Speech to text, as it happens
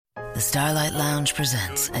the Starlight Lounge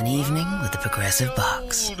presents An Evening with the Progressive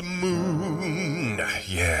Box. Old moon,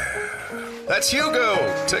 yeah. That's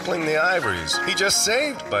Hugo, tickling the ivories. He just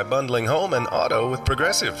saved by bundling home and auto with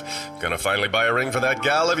Progressive. Gonna finally buy a ring for that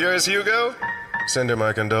gal of yours, Hugo? Send her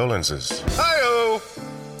my condolences. Hi-oh!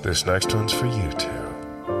 This next one's for you,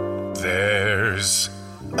 too. There's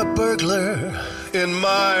a burglar in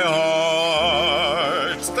my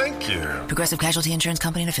heart. Thank you. Progressive Casualty Insurance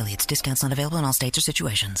Company and Affiliates. Discounts not available in all states or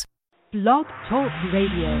situations. Blog Talk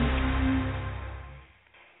Radio.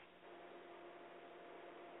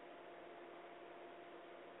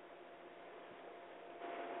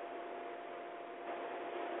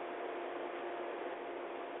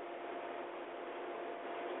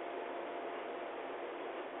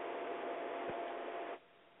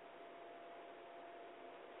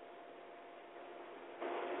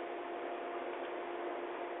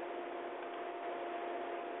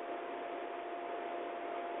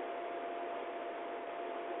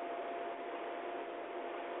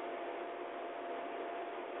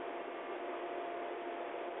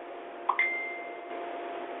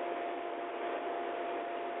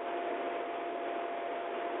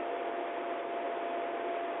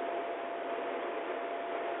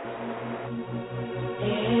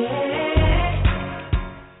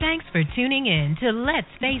 Thanks for tuning in to Let's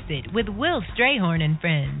Face It with Will Strayhorn and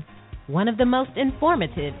Friends, one of the most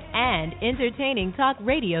informative and entertaining talk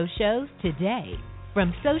radio shows today.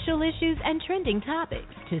 From social issues and trending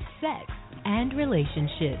topics to sex and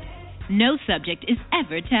relationships, no subject is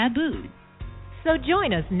ever taboo. So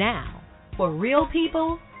join us now for real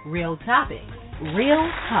people, real topics, real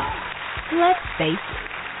talk. Let's Face It.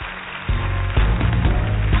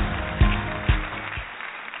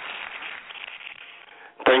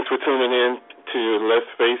 Thanks for tuning in to Let's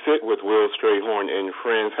Face It with Will Strayhorn and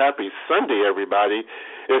Friends. Happy Sunday, everybody.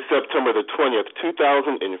 It's September the 20th,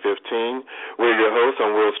 2015. We're your hosts.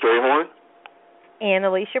 I'm Will Strayhorn. And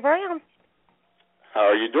Alicia Brown. How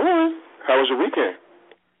are you doing? How was your weekend?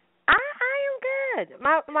 I am good.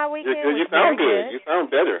 My weekend you was sound very good. You sound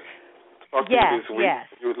better. Talking yes, this week. Yes.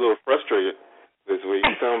 You was a little frustrated this week.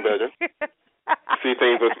 You sound better. See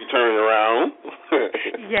things must be turning around.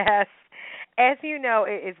 Yes. As you know,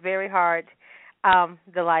 it's very hard,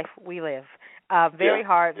 the life we live. Very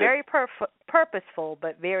hard, very purposeful,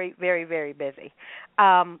 but very, very, very busy.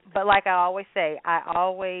 But like I always say, I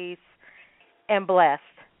always am blessed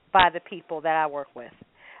by the people that I work with.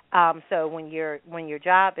 So when your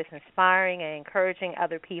job is inspiring and encouraging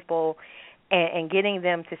other people and getting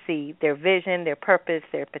them to see their vision, their purpose,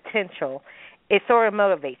 their potential, it sort of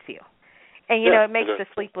motivates you. And, you know, it makes the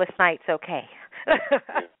sleepless nights okay.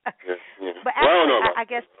 But actually, I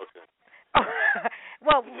guess. Okay.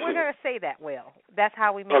 Well, we're going to say that, Will. That's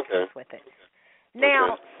how we make peace with it.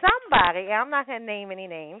 Now, somebody, I'm not going to name any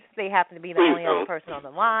names. They happen to be the only other person on the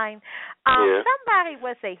line. Somebody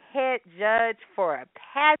was a head judge for a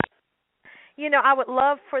pageant. You know, I would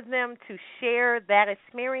love for them to share that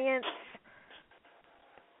experience.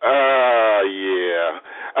 Yeah.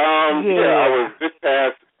 I was this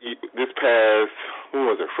past when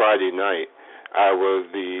was it, Friday night. I was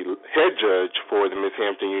the head judge for the Miss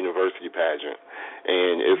Hampton University pageant,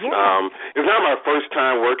 and it's not my first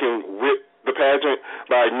time working with the pageant,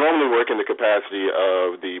 but I normally work in the capacity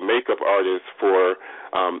of the makeup artist for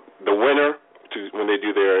the winner. When they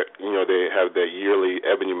do their, they have their yearly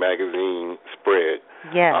Ebony magazine spread.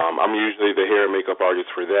 Yeah. I'm usually the hair and makeup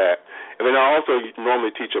artist for that, and then I also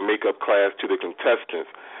normally teach a makeup class to the contestants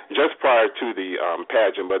just prior to the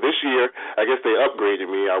pageant. But this year, I guess they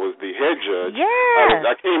upgraded me. I was the head judge. Yeah.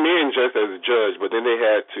 I came in just as a judge, but then they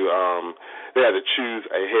had to choose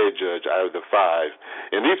a head judge out of the 5.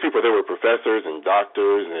 And these people, they were professors and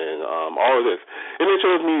doctors and all of this. And they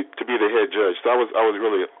chose me to be the head judge. So I was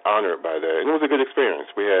really honored by that. And it was a good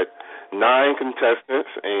experience. We had 9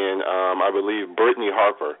 contestants, and I believe Brittany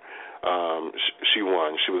Harper, she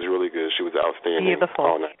won. She was really good. She was outstanding. Beautiful.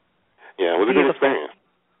 All night. Yeah, it was a good experience.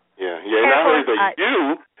 Yeah, and I heard that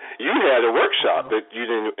you had a workshop that you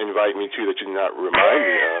didn't invite me to, that you did not remind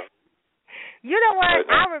me of. You know what?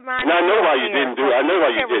 I remind you. And I know why you didn't do it. I know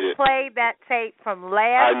why you did it. Play that tape from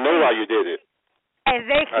last I know why you did it. And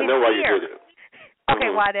they can I know why hear. you did it.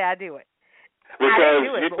 Okay, why did I do it? Because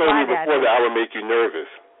you told me before that I would make you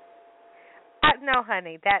nervous. No,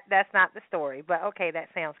 honey, that's not the story. But okay,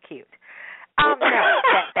 that sounds cute. No,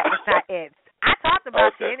 that was not it. I talked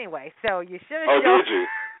about you anyway, so you should have. Oh, did you?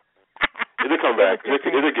 It'll come back.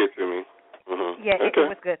 It'll get to me. Mm-hmm. Yeah, it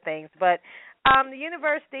was good things. But the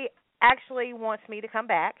university actually wants me to come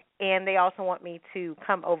back, and they also want me to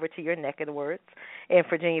come over to your neck of the woods in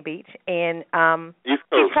Virginia Beach and do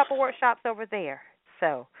a couple workshops over there.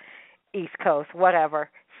 So East Coast, whatever.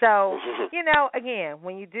 So, again,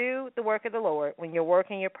 when you do the work of the Lord, when you're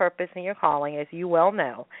working your purpose and your calling, as you well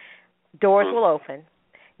know, doors will open.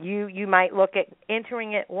 You might look at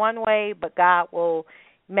entering it one way, but God will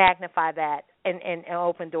magnify that and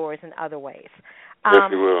open doors in other ways. Yes,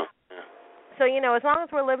 He will. So, as long as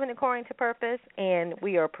we're living according to purpose and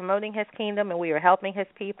we are promoting His kingdom and we are helping His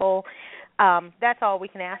people, that's all we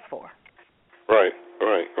can ask for. Right.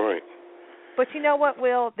 But you know what,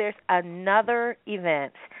 Will? There's another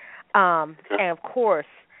event. And, of course,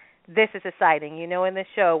 this is exciting. In this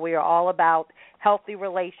show, we are all about healthy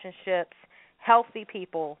relationships, healthy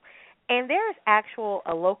people. And there's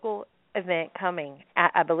a local event coming.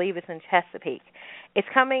 I believe it's in Chesapeake. It's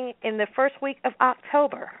coming in the first week of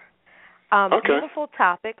October. Beautiful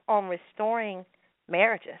topic on restoring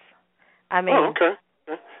marriages. I mean,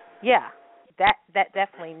 yeah, that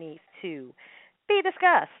definitely needs to be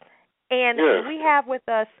discussed. And we have with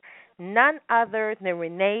us none other than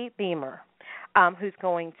Renee Beamer, who's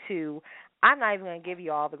going to, I'm not even going to give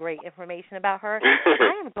you all the great information about her.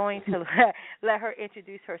 I am going to let her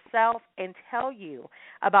introduce herself and tell you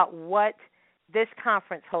about what this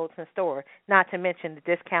conference holds in store, not to mention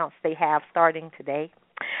the discounts they have starting today.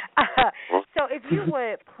 So if you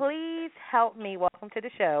would please help me welcome to the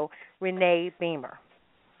show Renee Beamer.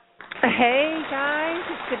 Hey, guys.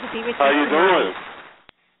 It's good to be with you. How you doing?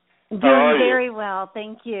 Doing very well,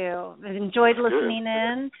 thank you. I've enjoyed listening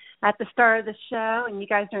in at the start of the show, and you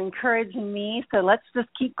guys are encouraging me, so let's just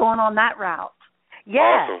keep going on that route.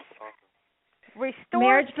 Yes. Awesome. Restore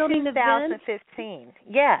Marriage building 2015.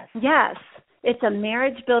 Yes. Yes. It's a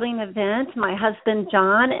marriage building event. My husband,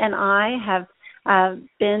 John, and I have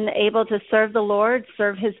been able to serve the Lord,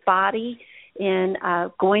 serve His body in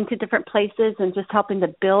going to different places and just helping to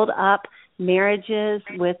build up marriages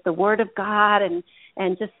with the Word of God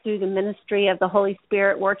and just through the ministry of the Holy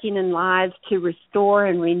Spirit working in lives to restore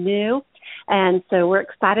and renew. And so we're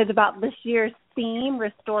excited about this year's theme,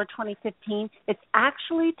 Restore 2015. It's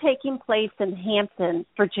actually taking place in Hampton,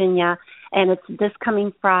 Virginia, and it's this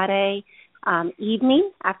coming Friday evening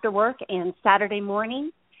after work and Saturday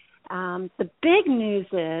morning. The big news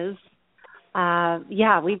is,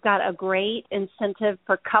 we've got a great incentive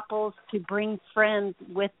for couples to bring friends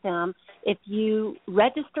with them. If you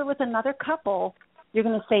register with another couple, you're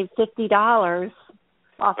going to save $50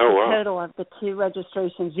 off the total of the two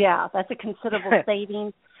registrations. Yeah, that's a considerable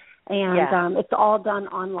savings, and it's all done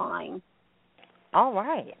online. All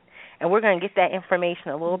right. And we're going to get that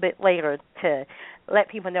information a little bit later to let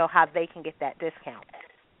people know how they can get that discount.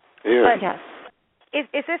 Yeah. But is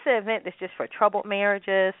this an event that's just for troubled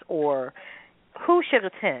marriages, or who should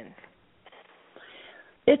attend?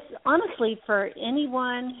 It's honestly for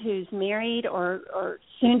anyone who's married or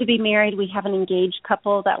soon to be married. We have an engaged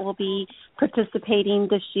couple that will be participating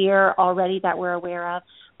this year already that we're aware of.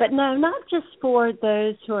 But no, not just for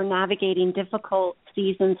those who are navigating difficult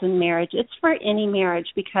seasons in marriage. It's for any marriage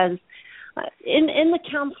because in the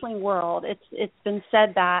counseling world, it's been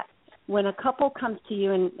said that when a couple comes to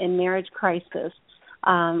you in marriage crisis,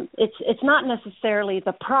 it's not necessarily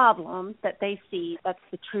the problem that they see that's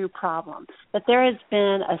the true problem. That there has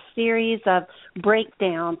been a series of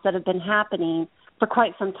breakdowns that have been happening for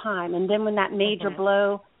quite some time, and then when that major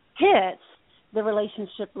blow hits, the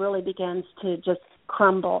relationship really begins to just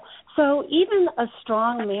crumble. So even a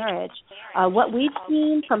strong marriage, what we've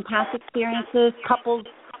seen from past experiences, couples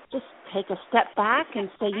just take a step back and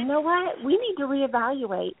say, you know what, we need to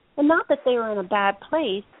reevaluate. And not that they were in a bad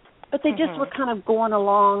place, but they just were kind of going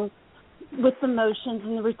along with the motions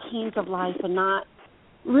and the routines of life and not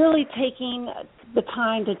really taking the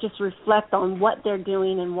time to just reflect on what they're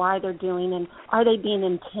doing and why they're doing, and are they being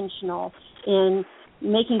intentional in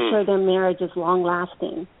making sure their marriage is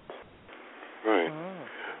long-lasting. Right.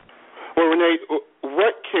 Well, Renee,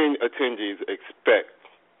 what can attendees expect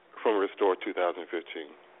from Restore 2015?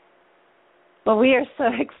 Well, we are so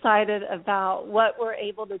excited about what we're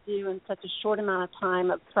able to do in such a short amount of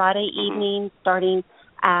time. Friday evening, starting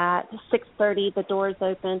at 6:30, the doors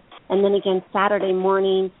open, and then again Saturday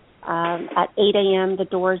morning at 8 a.m. the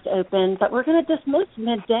doors open. But we're going to dismiss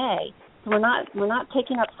midday, so we're not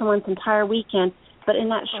taking up someone's entire weekend. But in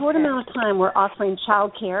that short amount of time, we're offering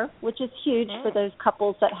child care, which is huge for those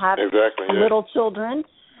couples that have little children,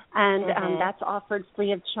 and that's offered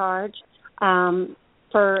free of charge.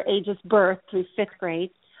 For ages birth through 5th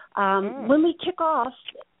grade. When we kick off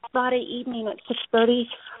Friday evening at 6:30,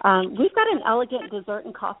 we've got an elegant dessert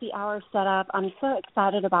and coffee hour set up. I'm so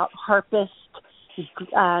excited about harpist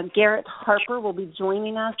Garrett Harper will be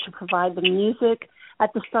joining us to provide the music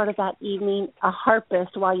at the start of that evening. A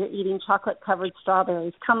harpist while you're eating chocolate-covered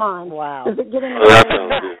strawberries. Come on. Wow. Does it get any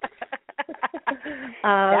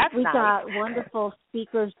got wonderful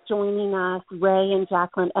speakers joining us, Ray and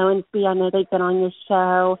Jacqueline Owensby. I know they've been on this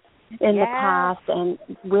show in the past, and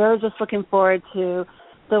we're just looking forward to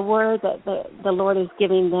the word that the Lord is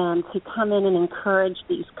giving them to come in and encourage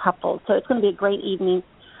these couples. So it's going to be a great evening.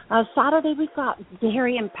 Saturday, we've got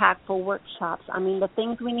very impactful workshops. I mean, the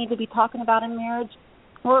things we need to be talking about in marriage,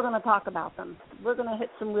 we're going to talk about them. We're going to hit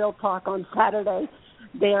some real talk on Saturday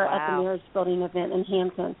there at the Marriage Building event in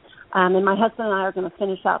Hampton. And my husband and I are going to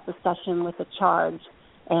finish out the session with a charge.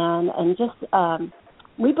 And just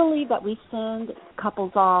we believe that we send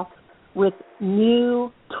couples off with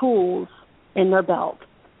new tools in their belt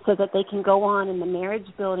so that they can go on and the marriage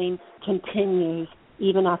building continues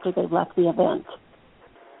even after they've left the event.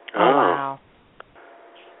 Oh, wow.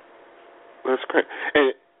 That's great.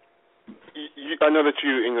 And I know that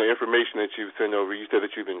you, in the information that you've sent over, you said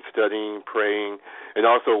that you've been studying, praying, and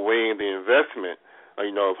also weighing the investment,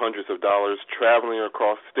 of hundreds of dollars, traveling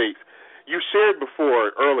across states. You shared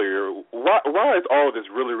before earlier, why is all of this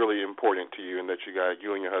really, really important to you, and that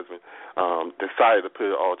you and your husband decided to put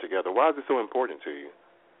it all together? Why is it so important to you?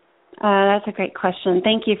 That's a great question.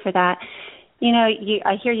 Thank you for that.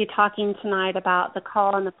 I hear you talking tonight about the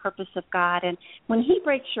call and the purpose of God, and when He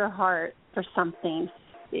breaks your heart for something,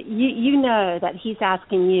 you know that He's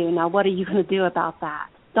asking you, now what are you going to do about that?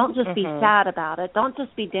 Don't just be sad about it. Don't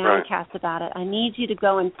just be downcast about it. I need you to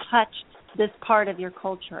go and touch this part of your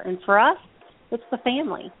culture. And for us, it's the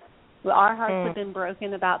family. Our hearts have been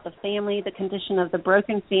broken about the family, the condition of the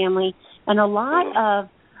broken family, and a lot of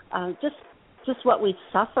just what we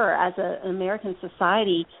suffer as an American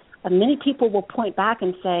society. Many people will point back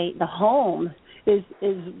and say the home is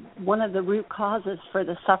one of the root causes for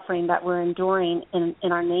the suffering that we're enduring in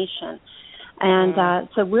our nation. And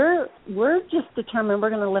so we're just determined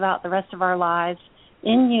we're going to live out the rest of our lives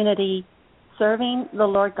in unity, serving the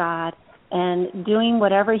Lord God, and doing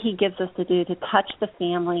whatever He gives us to do to touch the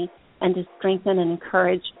family and to strengthen and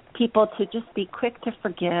encourage people to just be quick to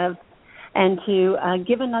forgive and to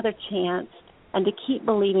give another chance and to keep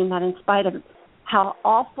believing that in spite of how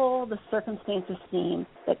awful the circumstances seem,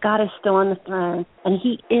 that God is still on the throne and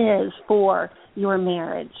He is for your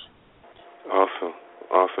marriage. Awesome.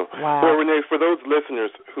 Wow. Well, Renee, for those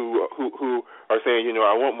listeners who are saying,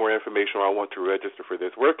 I want more information, or I want to register for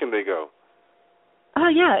this, where can they go? Oh,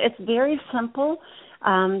 yeah, it's very simple.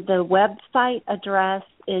 The website address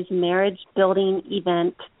is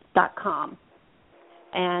marriagebuildingevent.com.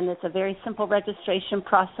 And it's a very simple registration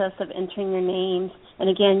process of entering your names. And,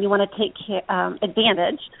 again, you want to take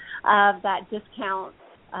advantage of that discount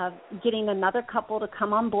of getting another couple to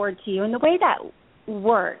come on board to you. And the way that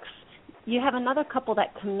works, you have another couple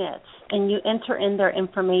that commits, and you enter in their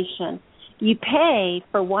information. You pay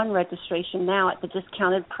for one registration now at the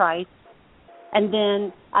discounted price, and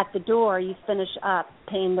then at the door you finish up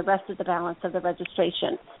paying the rest of the balance of the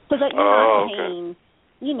registration, so that you're not paying,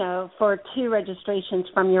 for two registrations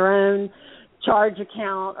from your own charge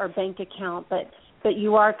account or bank account, but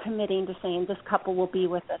you are committing to saying this couple will be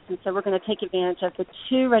with us. And so we're going to take advantage of the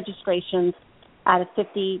two registrations at a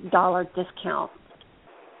 $50 discount.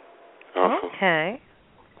 Okay.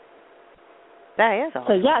 That is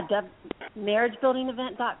awesome. So,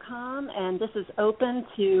 marriagebuildingevent.com, and this is open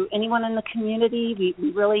to anyone in the community.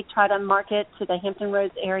 We really try to market to the Hampton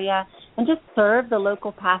Roads area and just serve the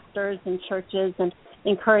local pastors and churches and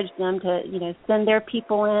encourage them to, send their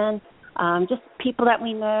people in, just people that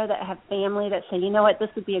we know that have family that say, this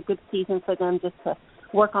would be a good season for them just to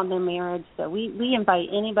work on their marriage. So we invite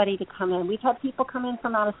anybody to come in. We've had people come in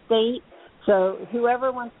from out of state. So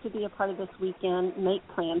whoever wants to be a part of this weekend, make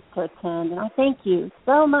plans to attend. And I thank you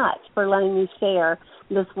so much for letting me share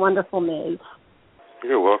this wonderful news.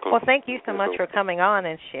 You're welcome. Well, thank you so much for coming on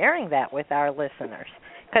and sharing that with our listeners,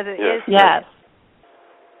 because it is. Yes.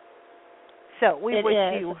 So we wish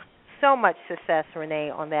you so much success, Renee,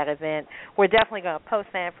 on that event. We're definitely going to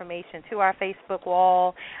post that information to our Facebook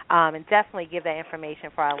wall and definitely give that information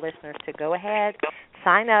for our listeners to go ahead,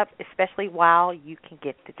 sign up, especially while you can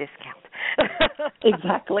get the discount.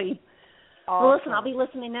 Exactly. Awesome. Well, listen, I'll be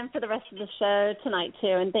listening in for the rest of the show tonight, too,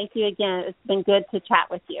 and thank you again. It's been good to chat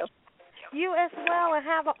with you. You as well, and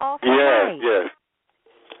have an awesome night. Yes.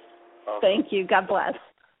 Thank you. God bless.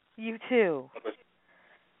 You too.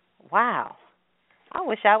 Wow. I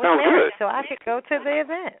wish I was married so I could go to the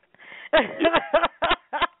event.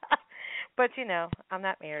 But, I'm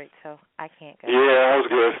not married, so I can't go. Yeah, I was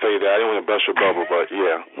going to say that. I didn't want to bust your bubble, but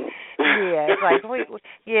yeah. Yeah, it's like, we're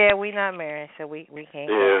not married, so we can't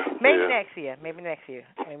go. Maybe next year. Maybe,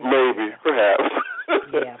 perhaps.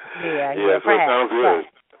 Yeah, so it sounds good.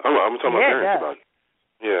 I'm talking about parents about it.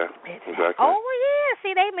 Yeah, exactly. Oh, yeah.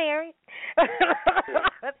 See, they married.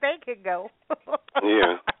 They could go.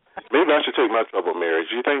 Yeah. Maybe I should take my troubled marriage.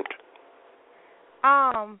 You think?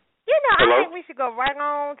 I think we should go right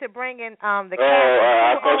on to bringing the cast.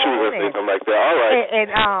 I thought you were going to say something like that. All right. And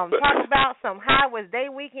talk about some How Was Day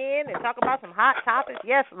weekend and talk about some hot topics.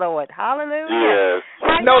 Yes, Lord. Hallelujah. Yes.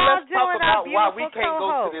 Let's talk about why we can't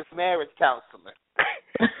go to this marriage counselor.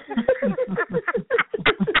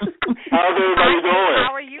 How's everybody doing?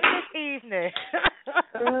 How are you this evening?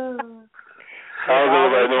 How's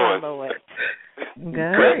everybody doing?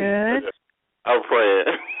 Good. I'm praying.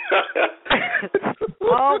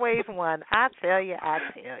 Always one. I tell you.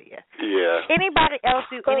 Yeah. Anybody else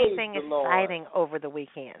do anything exciting over the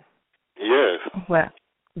weekend? Yes.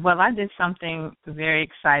 Well, I did something very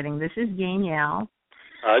exciting. This is Danielle.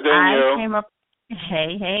 Hi, Danielle.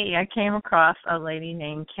 I came across a lady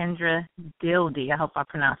named Kendra Dildy. I hope I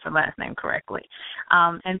pronounced her last name correctly.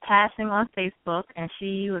 And passing on Facebook, and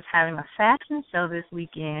she was having a fashion show this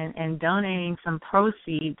weekend and donating some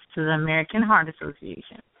proceeds to the American Heart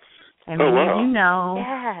Association. And you know,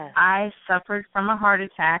 I suffered from a heart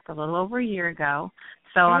attack a little over a year ago,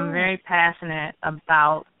 so I'm very passionate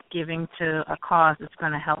about giving to a cause that's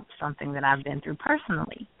going to help something that I've been through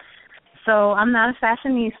personally. So I'm not a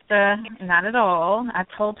fashionista, not at all. I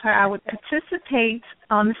told her I would participate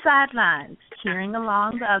on the sidelines, cheering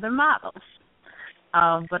along the other models.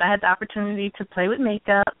 But I had the opportunity to play with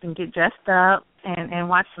makeup and get dressed up and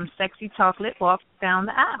watch some sexy chocolate walk down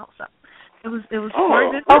the aisle. So it was for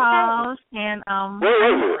a good cause, and I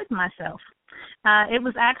enjoyed myself. It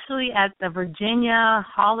was actually at the Virginia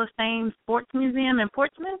Hall of Fame Sports Museum in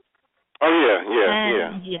Portsmouth. Oh,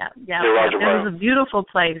 yeah. It was a beautiful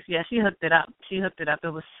place. Yeah, she hooked it up.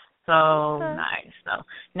 It was so nice. So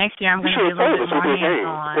next year I'm going to be a little bit more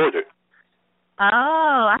hands-on.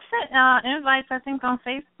 Oh, I sent invites, I think, on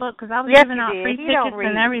Facebook because I was giving out free tickets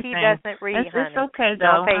and everything. He doesn't read, It's okay,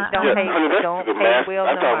 though. Don't pay Will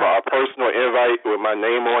no mind. I'm talking about a personal invite with my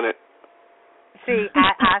name on it. See,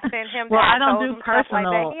 I sent him that. Well, I don't do personal.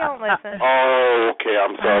 Like that. He don't listen. Oh, okay.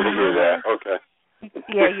 I'm sorry to hear that. Okay.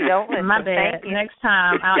 Yeah, you don't listen. My bad. Next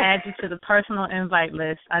time, I'll add you to the personal invite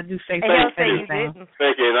list. I do Facebook and he'll say everything. You didn't.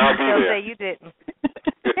 Thank you, and I'll be he'll there. Say you didn't.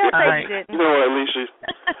 He'll say you didn't. You know what, Alicia?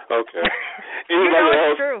 Okay. Anybody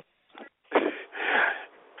else? It's true.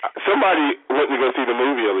 Somebody went to go see the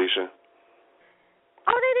movie, Alicia.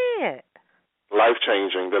 Oh, they did.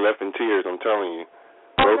 Life-changing. They left in tears, I'm telling you.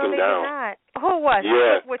 Oh, Broken no, they down. did not. Who was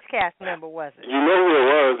it? Which cast member was it? You know who it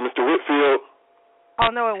was, Mr. Whitfield.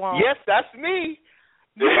 Oh, no, it won't. Yes, that's me.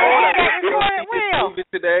 You recorded Will.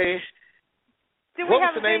 Today. What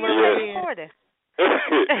was the name of it?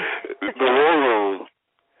 The War Room.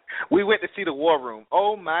 We went to see the War Room.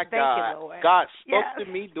 Oh, my God. God spoke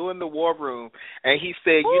to me during the War Room, and he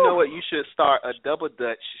said, you know what, you should start a double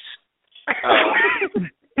Dutch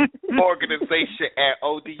organization at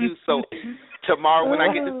ODU. So tomorrow when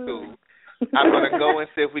I get to school, I'm going to go and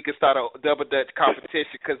see if we can start a double Dutch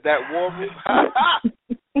competition because that War Room,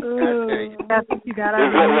 That's what you got out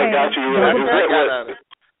of it.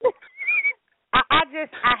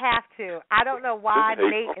 I have to. I don't know why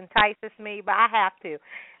Nate entices me, but I have to.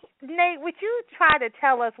 Nate, would you try to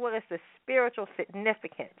tell us what is the spiritual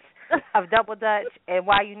significance of Double Dutch and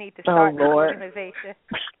why you need to start the organization?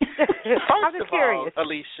 I'm just curious.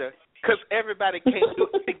 Alicia, because everybody can't do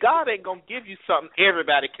it. God ain't going to give you something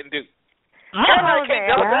everybody can do. Everybody can't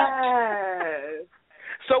do that.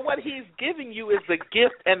 So what he's giving you is a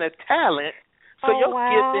gift and a talent, so your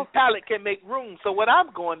gift and talent can make room. So what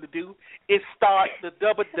I'm going to do is start the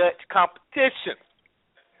Double Dutch competition.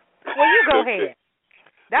 Well, you go ahead.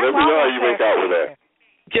 That's Let me know how you make out with that.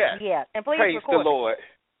 Yes. Yeah, and please praise record the Lord.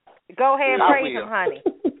 Go ahead and praise him, honey.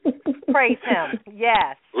 Praise him.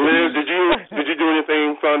 Yes. Liz, did you do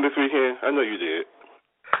anything fun this weekend? I know you did.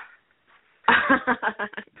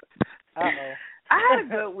 Uh-oh. I had a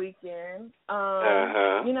good weekend.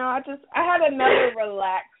 You know, I had another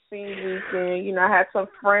relaxing weekend. You know, I had some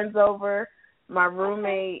friends over. My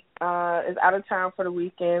roommate is out of town for the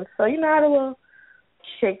weekend. So, you know, I had a little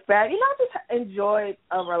shake back. You know, I just enjoyed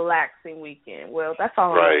a relaxing weekend. Well, that's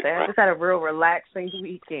all I'm saying. I just had a real relaxing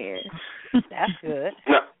weekend. That's good.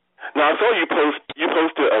 Now I saw you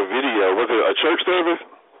posted a video. Was it a church service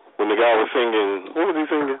when the guy was singing? What was he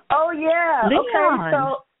singing? Oh, yeah. Leon. Okay,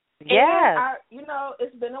 so... Yeah. You know,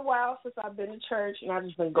 it's been a while since I've been to church, and I've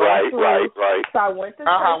just been going through. Right. So I went to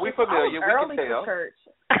church. We familiar. I was early we can tell. to church.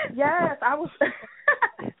 Yes, I was.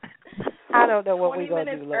 I don't know what 20 we're going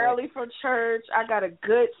to do, minutes early for church. I got a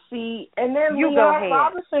good seat. And then Leon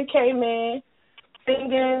Robinson came in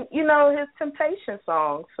singing, you know, his Temptation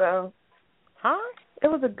song. So, it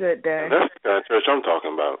was a good day. That's the kind of church I'm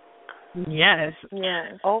talking about. Yes.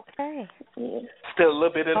 Yes. Okay. Yes. Still a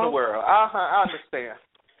little bit in the world. I understand.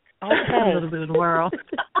 Okay. A little bit of the world.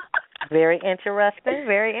 Very interesting.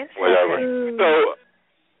 Very interesting. Whatever. So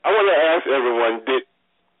I want to ask everyone: Did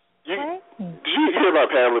you hear about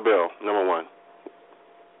Patti LaBelle? Number one.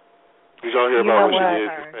 Did y'all hear about what she did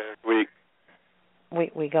this past week?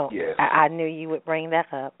 We go. Yes. I knew you would bring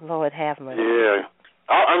that up. Lord have mercy. Yeah.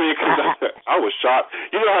 I mean, cause I was shocked.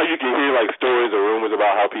 You know how you can hear like stories or rumors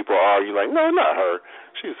about how people are. You're like, no, not her.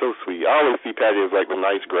 She's so sweet. I always see Patty as like the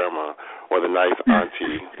nice grandma or the nice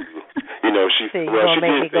auntie. You know, she did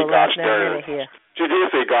say gosh darn. She did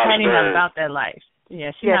say gosh darn. Patty's not about that life.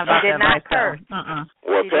 Yeah, she's not about that life.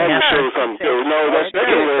 Well, Patty showed something too. No, that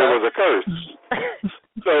second layer was a curse.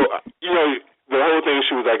 So, you know, the whole thing,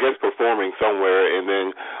 she was, I guess, performing somewhere, and then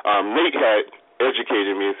Nate had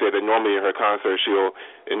educated me and said that normally in her concert she'll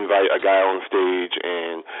invite a guy on stage,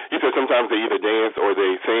 and he said sometimes they either dance or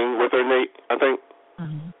they sing with her, Nate, I think.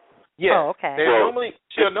 Mm-hmm. Yeah. Oh, okay.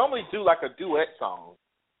 She'll normally do like a duet song.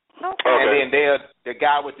 Okay. And then the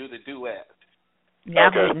guy would do the duet. Yeah,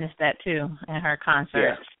 I've witnessed that too at her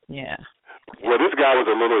concerts. Yeah. Well, this guy was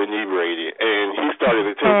a little inebriated, and he started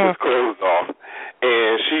to take his clothes off,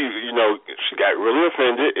 and she, you know, she got really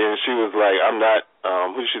offended, and she was like, I'm not,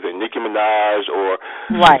 who she said, Nicki Minaj, or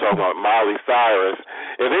she was talking about Miley Cyrus,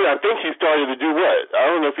 and then I think he started to do what?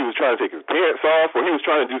 I don't know if he was trying to take his pants off, or he was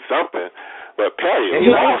trying to do something, but Patty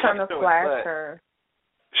he was trying to flash her.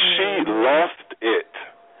 She lost it,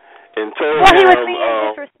 and told him... Well, he was being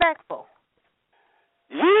disrespectful.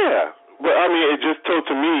 Yeah. But, I mean, it just told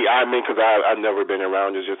to me, because I've never been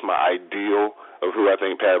around, it's just my ideal of who I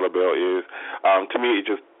think Patti LaBelle is. To me, it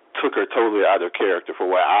just took her totally out of character for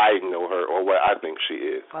what I know her or what I think she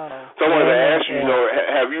is. So I wanted to ask you,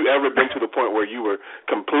 have you ever been to the point where you were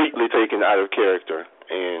completely taken out of character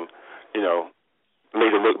and, you know,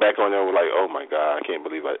 later look back on it and were like, oh, my God, I can't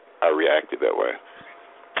believe I reacted that way?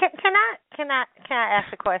 Can I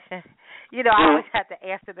ask a question? You know, I always have to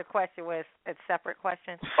answer the question with a separate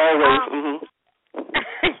question. Always.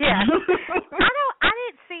 Yeah. I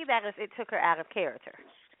didn't see that as it took her out of character.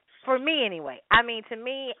 For me, anyway. I mean, to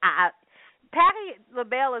me, Patti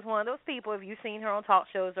LaBelle is one of those people, if you've seen her on talk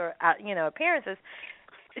shows or, appearances,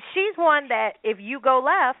 she's one that if you go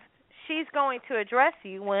left, she's going to address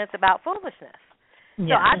you when it's about foolishness.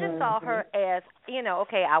 Yeah. So I just saw her as,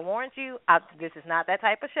 okay, I warned you, this is not that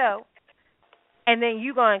type of show. And then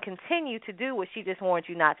you're going to continue to do what she just warned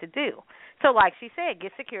you not to do. So like she said, get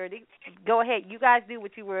security. Go ahead. You guys do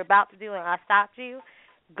what you were about to do, and I stopped you.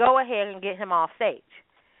 Go ahead and get him off stage.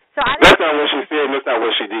 So that's not what she said, and that's not what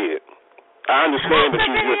she did. I understand that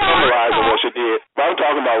you just summarizing what she did. But I'm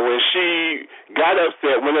talking about when she got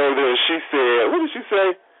upset, went over there, and she said, what did she say?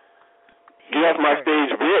 Get off my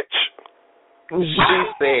stage, bitch. She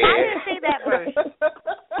said. I didn't see that version.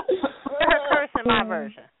 Her curse in my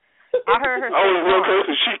version. I heard her say no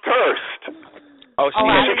cursing. She cursed.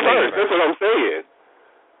 She cursed. That's what I'm saying.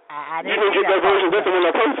 I didn't you didn't get that version. That's the one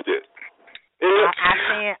I posted.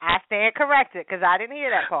 I stand corrected because I didn't hear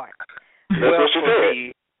that part. That's what she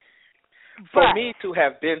said. For me to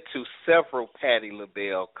have been to several Patti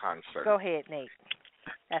LaBelle concerts. Go ahead, Nate.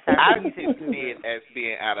 I didn't see it as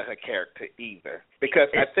being out of her character either, because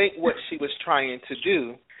I think what she was trying to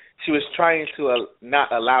do, she was trying to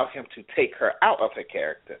not allow him to take her out of her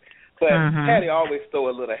character. But Patty always throw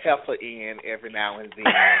a little heifer in every now and then.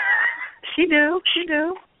 She do.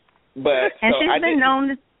 But she's been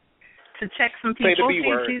known to check some people. Say the B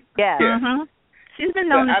word. She's been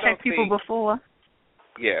known to check people before.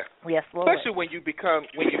 Yeah. Yes, Lord. Especially when you get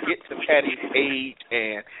to Patty's age,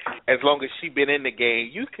 and as long as she been in the game,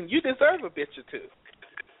 you deserve a bitch or two.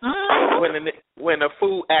 When a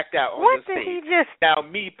fool act out on the stage. Now,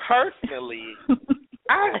 me personally,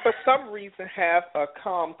 I for some reason have a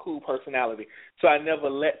calm, cool personality, so I never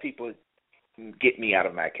let people get me out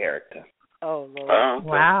of my character. Oh Lord!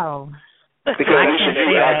 Wow. Because Alicia,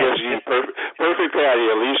 I guess she's perfect Patty.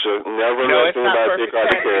 Alicia never lets anybody take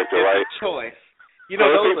out the character, right? It's a choice.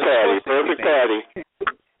 Perfect Patty.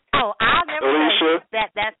 Oh, I'll never say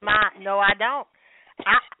that's my. No, I don't.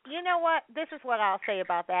 You know what? This is what I'll say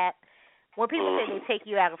about that. When people say they take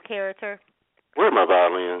you out of character. Where are my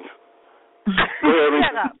violins?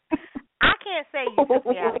 Shut up. I can't say you took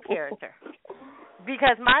me out of character.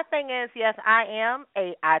 Because my thing is, yes,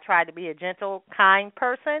 I try to be a gentle, kind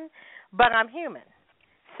person, but I'm human.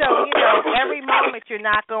 So, every moment you're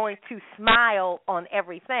not going to smile on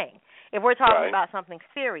everything. If we're talking about something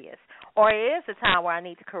serious, or it is a time where I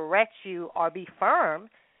need to correct you or be firm,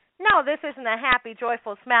 no, this isn't a happy,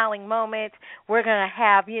 joyful, smiling moment. We're going to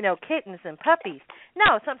have, kittens and puppies.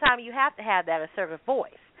 No, sometimes you have to have that assertive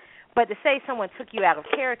voice. But to say someone took you out of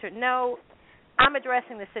character, no, I'm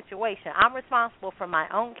addressing the situation. I'm responsible for my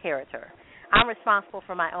own character. I'm responsible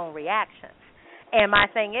for my own reactions. And my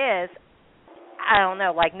thing is, I don't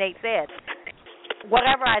know, like Nate said,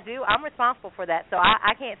 whatever I do, I'm responsible for that. So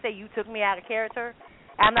I can't say you took me out of character.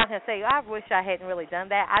 I'm not going to say, I wish I hadn't really done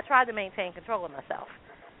that. I tried to maintain control of myself.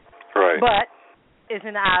 Right. But it's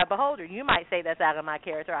in the eye of the beholder. You might say that's out of my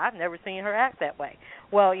character. I've never seen her act that way.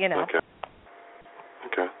 Well, you know.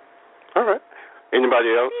 Okay. All right. Anybody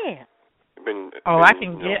else? Yeah. I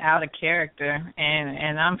can get out of character,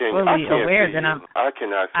 and I'm fully aware that I'm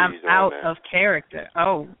out of character.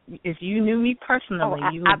 Oh, if you knew me personally,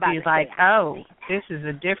 you would be like, oh, this is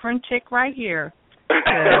a different chick right here. We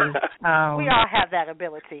all have that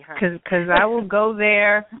ability, huh? Because I will go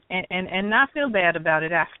there and not feel bad about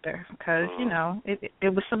it after, because you know it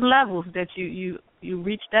was some levels that you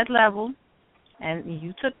reached that level, and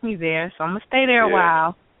you took me there, so I'm gonna stay there a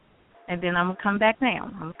while. And then I'm going to come back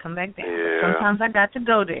down. Yeah. Sometimes I got to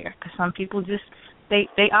go there because some people just,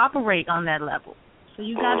 they operate on that level. So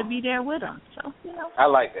you got to be there with them. So, you know.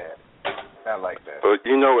 I like that. But,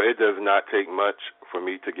 you know, it does not take much for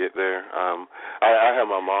me to get there. I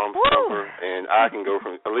have my mom's number, and I can go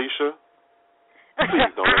from, Alicia,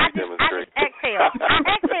 please don't let me demonstrate. I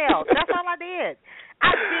exhaled. That's all I did.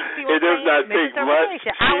 I did see what it does not take much.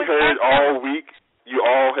 She heard all week. You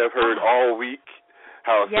all have heard all week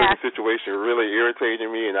how a certain situation really irritated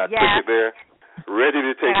me, and I took it there, ready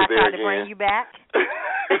to take it there again. And I tried to bring you back.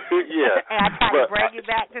 Yeah. And I tried to bring you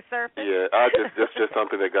back to surface. Yeah, that's just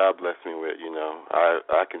something that God blessed me with, you know.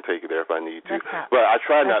 I can take it there if I need to. But I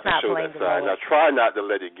try not to show that side, and I try not to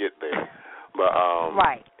let it get there. But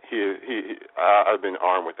right. I've been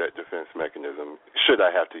armed with that defense mechanism, should I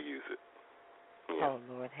have to use it. Yeah. Oh,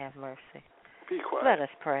 Lord, have mercy. Be quiet. Let us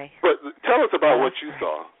pray. But tell us about what you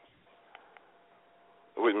saw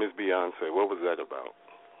with Miss Beyonce. What was that about?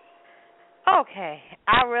 Okay,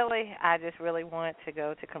 I just really wanted to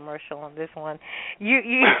go to commercial on this one.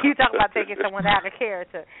 You talk about taking someone out of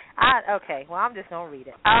character. I'm just gonna read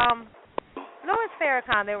it. Louis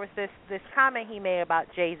Farrakhan, there was this comment he made about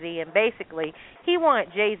Jay-Z, and basically he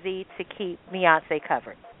wanted Jay-Z to keep Beyonce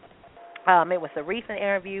covered. It was a recent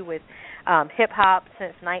interview with Hip Hop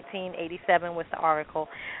Since 1987 was the article.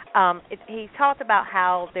 He talked about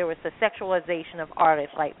how there was a sexualization of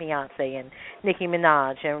artists like Beyonce and Nicki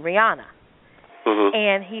Minaj and Rihanna. Mm-hmm.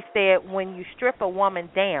 And he said when you strip a woman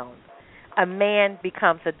down, a man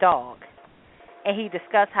becomes a dog. And he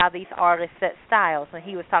discussed how these artists set styles, and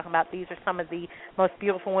he was talking about these are some of the most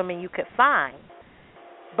beautiful women you could find.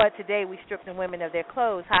 But today we strip the women of their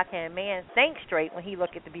clothes. How can a man think straight when he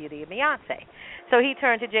look at the beauty of Beyonce? So he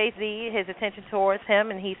turned to Jay-Z, his attention towards him,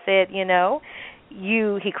 and he said,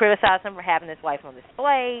 he criticized him for having his wife on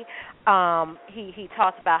display. He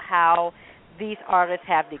talked about how these artists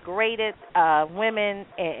have degraded women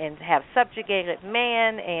and have subjugated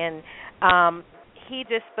men, and he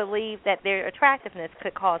just believed that their attractiveness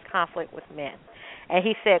could cause conflict with men. And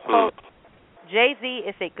he said, quote, Jay-Z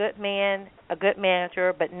is a good man, a good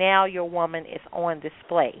manager, but now your woman is on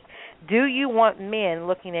display. Do you want men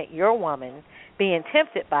looking at your woman, being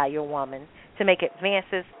tempted by your woman, to make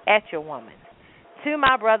advances at your woman? To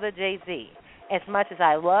my brother Jay-Z, as much as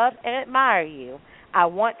I love and admire you, I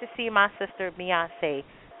want to see my sister Beyonce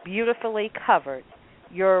beautifully covered.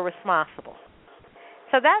 You're responsible.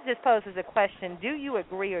 So that just poses a question, do you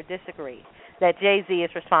agree or disagree that Jay-Z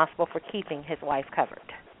is responsible for keeping his wife covered?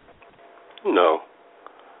 No,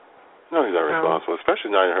 he's not responsible, especially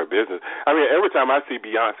not in her business. I mean, every time I see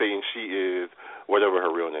Beyonce and she is whatever her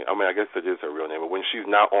real name, I mean, I guess it is her real name, but when she's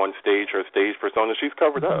not on stage, her stage persona, she's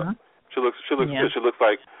covered up. She looks good. She looks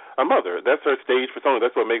like a mother. That's her stage persona.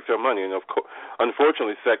 That's what makes her money. And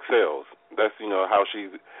unfortunately, sex sells. That's how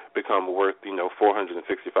she's become worth $465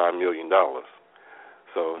 million.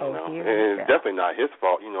 So and it's definitely not his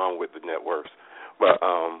fault. I'm with the net worth, but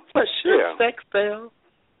should sex sell?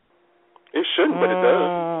 It shouldn't, but it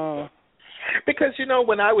does. Because,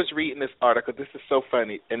 when I was reading this article, this is so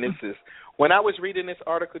funny, and when I was reading this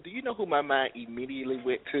article, do you know who my mind immediately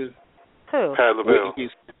went to? Who? Pat LaBelle. Whitney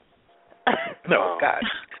Houston. No, gosh.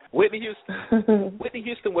 Whitney Houston. Whitney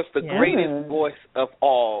Houston was the greatest voice of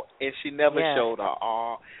all, and she never showed her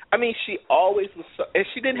all. I mean, she always was so, and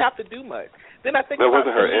she didn't have to do much. Then I think about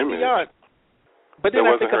Celine Dion. But then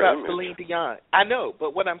I think about Celine Dion. I know,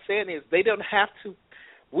 but what I'm saying is they don't have to.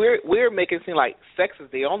 We're making it seem like sex is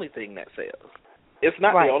the only thing that sells. It's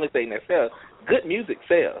not the only thing that sells. Good music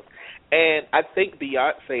sells. And I think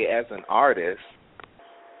Beyonce as an artist,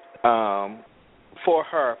 for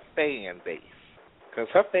her fan base, because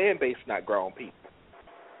her fan base is not grown people.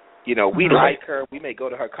 You know, we like her. We may go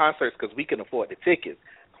to her concerts because we can afford the tickets,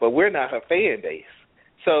 but we're not her fan base.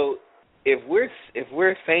 So if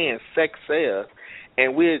we're saying sex sells,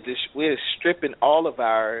 and we're stripping all of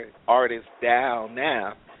our artists down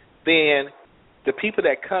now, then the people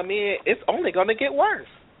that come in, it's only going to get worse.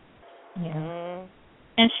 Yeah.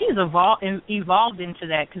 And she's evolved into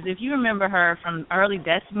that, because if you remember her from early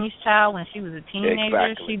Destiny's Child when she was a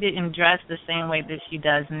teenager, she didn't dress the same way that she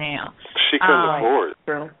does now. She couldn't afford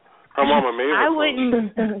it. Her mama made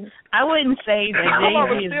her. I wouldn't say that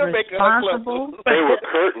Jay-Z is responsible. They were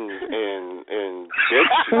curtains and bed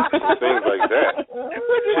sheets and things like that.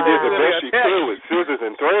 She did the best she could with scissors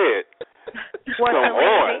and thread. Well, come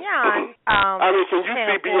on. I mean, can you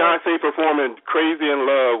see Beyonce performing "Crazy in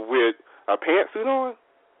Love" with a pantsuit on?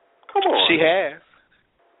 Come on. She has.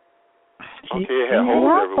 Okay, it had holes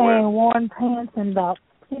everywhere. Beyonce worn pants in about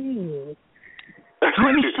 10 years.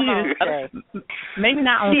 20 years. Maybe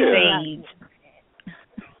not on stage.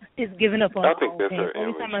 She's giving up on I think that's her Every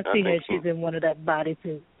image. time I see her, she's in one of that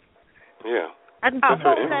bodysuit. Yeah. What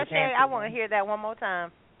was that, Shay? I want to hear that one more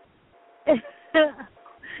time.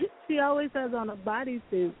 She always has on a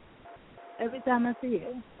bodysuit every time I see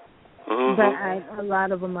her. Mm-hmm. But a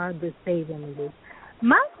lot of them are the stage images.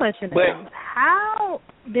 My question is, how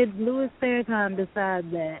did Louis Farrakhan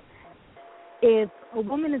decide that if a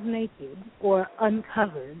woman is naked or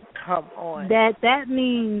uncovered, that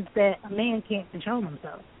means that a man can't control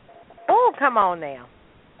himself? Oh, come on now.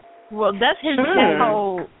 Well, that's his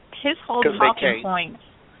whole talking points.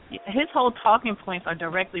 His whole talking points are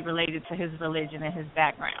directly related to his religion and his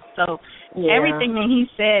background. So everything that he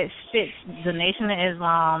says fits the Nation of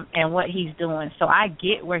Islam and what he's doing. So I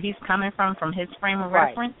get where he's coming from his frame of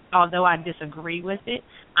reference. Although I disagree with it,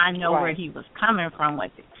 I know where he was coming from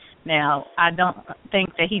with it. Now, I don't think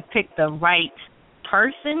that he picked the right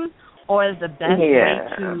person or the best way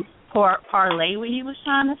to parlay what he was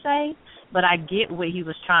trying to say, but I get what he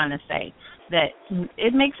was trying to say, that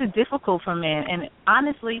it makes it difficult for men. And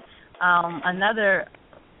honestly, another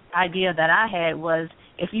idea that I had was,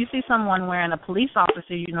 if you see someone wearing a police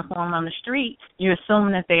officer uniform on the street, you're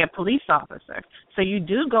assuming that they're a police officer. So you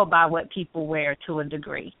do go by what people wear to a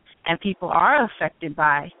degree, and people are affected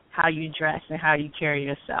by how you dress and how you carry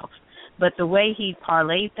yourself. But the way he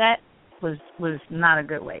parlayed that was not a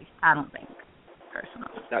good way, I don't think,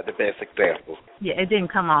 personally. Not the best example. Yeah, it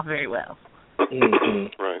didn't come off very well.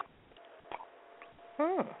 Right.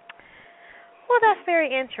 Well, that's very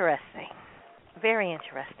interesting. Very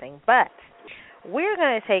interesting. But we're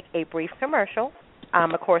going to take a brief commercial.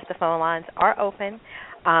 Of course, the phone lines are open,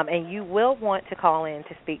 and you will want to call in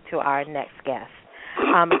to speak to our next guest.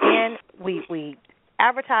 Again, we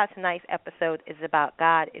advertise tonight's episode is about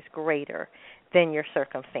God is greater than your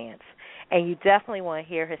circumstance. And you definitely want to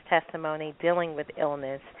hear his testimony dealing with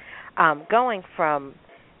illness, going from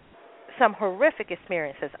some horrific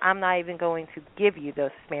experiences. I'm not even going to give you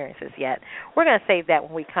those experiences yet. We're going to save that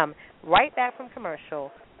when we come right back from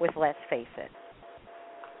commercial with Let's Face It.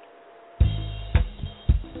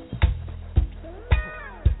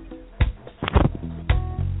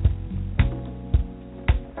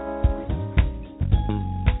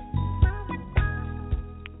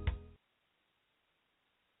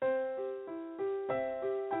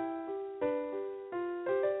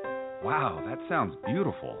 Wow, that sounds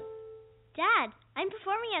beautiful. Dad, I'm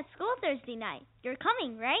performing at school Thursday night. You're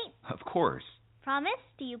coming, right? Of course. Promise?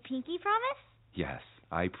 Do you pinky promise? Yes,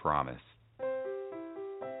 I promise.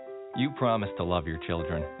 You promise to love your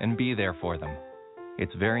children and be there for them.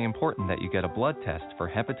 It's very important that you get a blood test for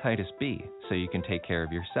hepatitis B so you can take care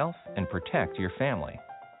of yourself and protect your family.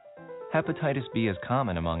 Hepatitis B is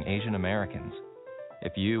common among Asian Americans.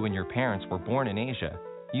 If you and your parents were born in Asia,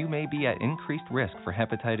 you may be at increased risk for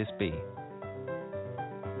hepatitis B.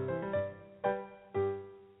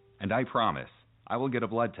 And I promise, I will get a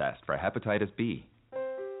blood test for hepatitis B.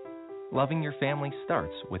 Loving your family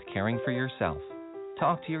starts with caring for yourself.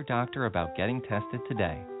 Talk to your doctor about getting tested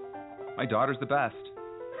today. My daughter's the best.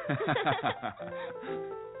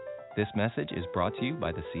 This message is brought to you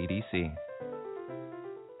by the CDC.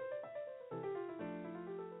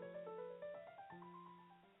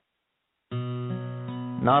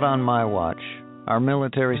 Not on my watch, our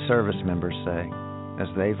military service members say, as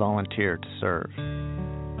they volunteer to serve.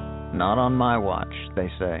 Not on my watch, they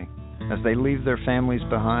say, as they leave their families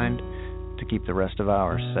behind to keep the rest of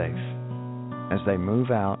ours safe. As they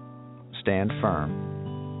move out, stand firm,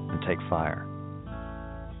 and take fire.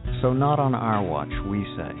 So not on our watch, we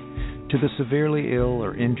say, to the severely ill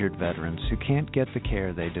or injured veterans who can't get the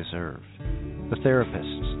care they deserve, the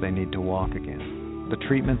therapists they need to walk again, the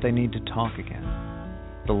treatment they need to talk again.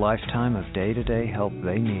 the lifetime of day-to-day help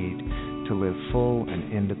they need to live full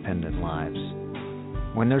and independent lives.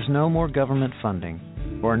 When there's no more government funding,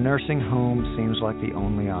 or a nursing home seems like the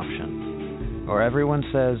only option, or everyone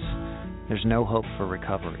says there's no hope for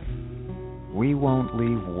recovery, we won't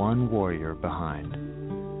leave one warrior behind.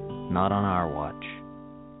 Not on our watch.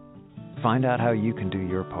 Find out how you can do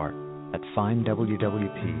your part at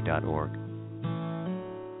findwwp.org.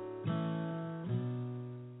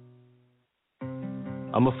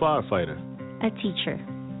 I'm a firefighter. A teacher.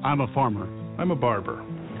 I'm a farmer. I'm a barber.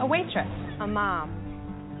 A waitress. A mom.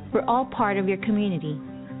 We're all part of your community.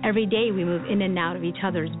 Every day we move in and out of each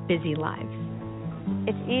other's busy lives.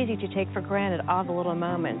 It's easy to take for granted all the little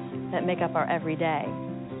moments that make up our everyday.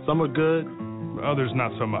 Some are good, others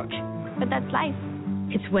not so much. But that's life.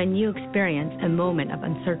 It's when you experience a moment of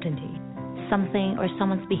uncertainty, something or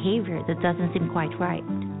someone's behavior that doesn't seem quite right.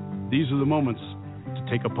 These are the moments to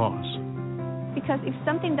take a pause. Because if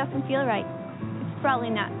something doesn't feel right, it's probably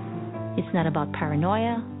not. It's not about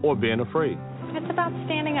paranoia or being afraid. It's about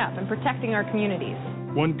standing up and protecting our communities.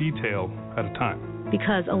 One detail at a time.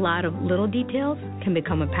 Because a lot of little details can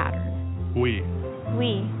become a pattern. We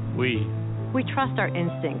trust our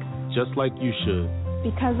instincts. Just like you should.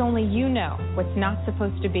 Because only you know what's not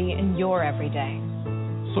supposed to be in your everyday.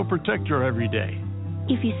 So protect your everyday.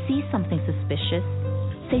 If you see something suspicious,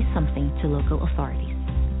 say something to local authorities.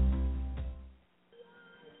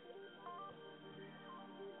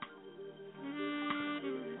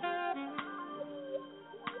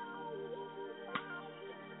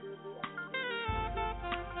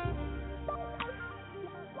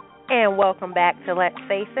 And welcome back to Let's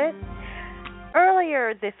Face It.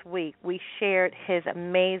 Earlier this week, we shared his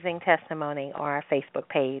amazing testimony on our Facebook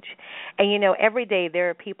page. And, you know, every day there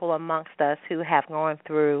are people amongst us who have gone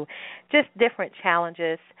through just different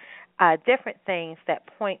challenges, different things that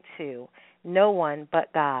point to no one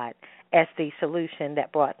but God as the solution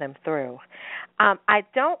that brought them through. I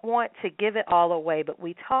don't want to give it all away, but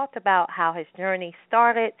we talked about how his journey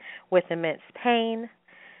started with immense pain,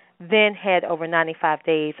 then had over 95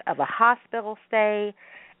 days of a hospital stay,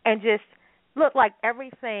 and just looked like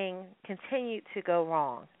everything continued to go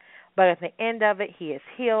wrong. But at the end of it, he is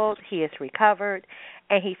healed, he is recovered,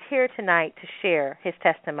 and he's here tonight to share his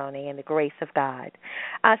testimony in the grace of God.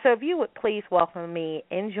 So if you would please welcome me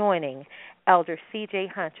in joining Elder C.J.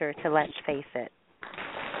 Hunter to Let's Face It.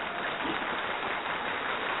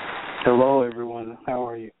 Hello, everyone. How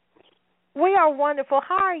are you? We are wonderful.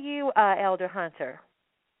 How are you, Elder Hunter?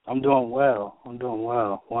 I'm doing well.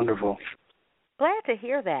 Wonderful. Glad to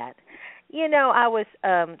hear that. You know, I was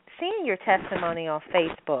seeing your testimony on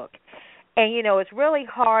Facebook, and, you know, it's really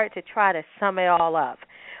hard to try to sum it all up.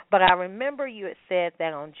 But I remember you had said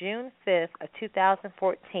that on June 5th of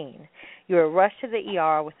 2014, you were rushed to the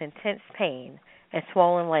ER with intense pain and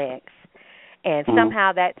swollen legs. And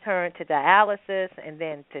somehow that turned to dialysis and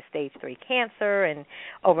then to stage 3 cancer and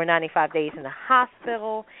over 95 days in the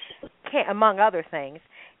hospital, among other things.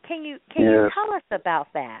 Can you tell us about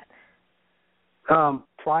that?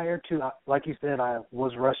 Prior to, like you said, I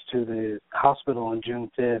was rushed to the hospital on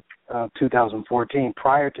June 5th, 2014.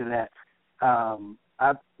 Prior to that,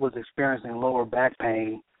 I was experiencing lower back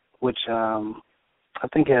pain, which I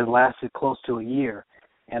think had lasted close to a year.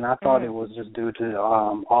 And I thought it was just due to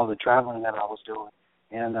all the traveling that I was doing.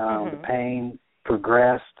 And the pain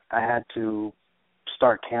progressed. I had to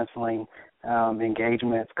start canceling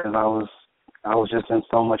engagements because I was just in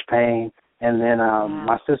so much pain. And then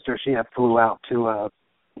my sister, she had flew out to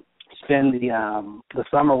spend the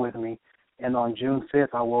summer with me. And on June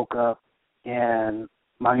 5th, I woke up and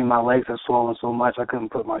my legs had swollen so much I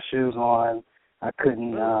couldn't put my shoes on. I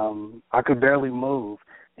could barely move.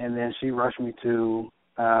 And then she rushed me to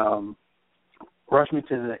the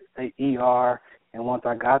ER. And once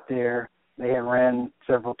I got there, they had ran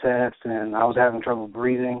several tests, and I was having trouble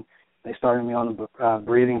breathing. They started me on the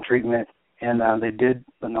breathing treatment. And they did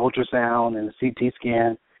an ultrasound and a CT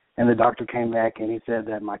scan, and the doctor came back and he said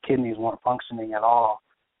that my kidneys weren't functioning at all.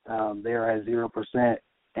 They were at 0%,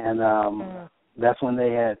 and that's when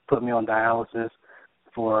they had put me on dialysis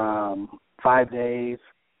for 5 days.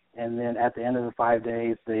 And then at the end of the 5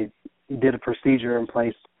 days, they did a procedure and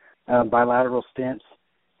placed bilateral stents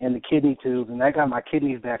in the kidney tubes, and that got my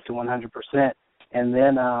kidneys back to 100%. And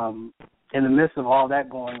then in the midst of all that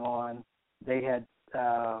going on, they had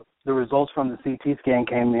the results from the CT scan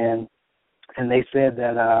came in, and they said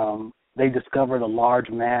that they discovered a large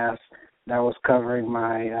mass that was covering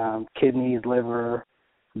my kidneys, liver,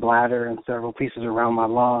 bladder, and several pieces around my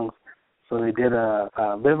lungs. So they did a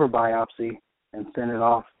liver biopsy and sent it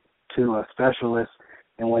off to a specialist,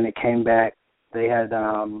 and when it came back, they had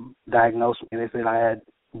diagnosed me. They said I had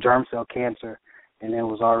germ cell cancer, and it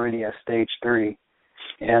was already at stage 3.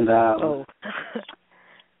 And it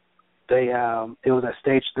was at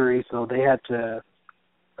stage 3, so they had to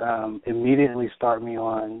immediately start me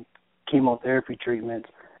on chemotherapy treatments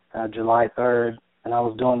July 3rd, and I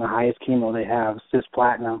was doing the highest chemo they have,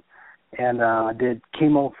 cisplatin, and I did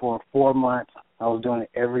chemo for 4 months. I was doing it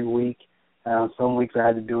every week. Some weeks I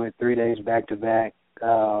had to do it 3 days back to back.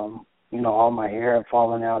 All my hair had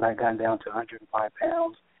fallen out. I'd gotten down to 105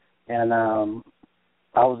 pounds, and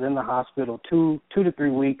I was in the hospital 2 to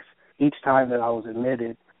 3 weeks each time that I was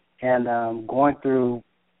admitted, and going through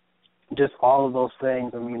just all of those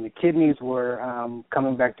things. I mean, the kidneys were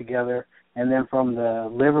coming back together, and then from the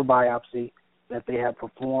liver biopsy that they had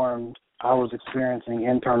performed, I was experiencing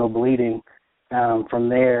internal bleeding from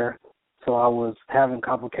there. So I was having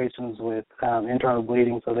complications with internal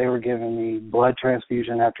bleeding, so they were giving me blood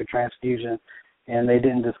transfusion after transfusion, and they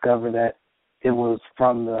didn't discover that it was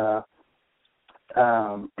from the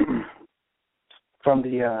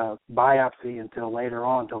biopsy until later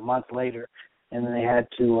on, until months later, and then they had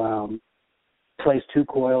to place 2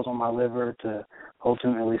 coils on my liver to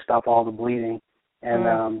ultimately stop all the bleeding. And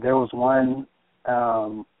there was one,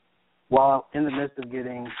 while in the midst of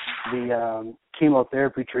getting the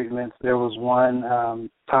chemotherapy treatments, there was one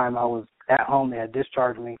time I was at home. They had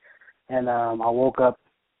discharged me, and I woke up.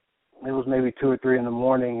 It was maybe 2 or 3 in the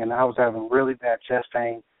morning, and I was having really bad chest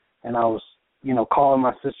pain, and I was, calling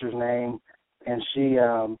my sister's name, and she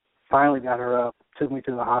finally got her up, took me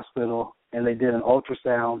to the hospital, and they did an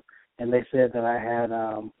ultrasound, and they said that I had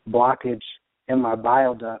blockage in my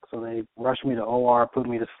bile duct, so they rushed me to OR, put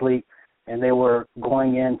me to sleep, and they were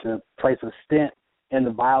going in to place a stent in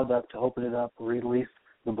the bile duct to open it up, release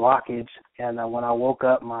the blockage. And when I woke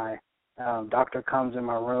up, my doctor comes in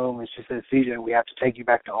my room, and she said, "CJ, we have to take you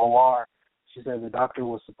back to OR." She said the doctor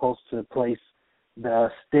was supposed to place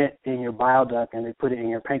the stent in your bile duct, and they put it in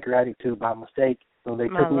your pancreatic tube by mistake. So they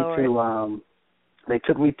took me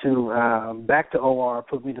to back to OR,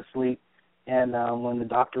 put me to sleep, and when the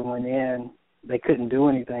doctor went in, they couldn't do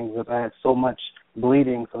anything because I had so much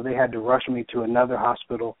bleeding, so they had to rush me to another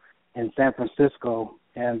hospital in San Francisco.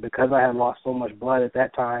 And because I had lost so much blood at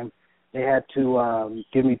that time, they had to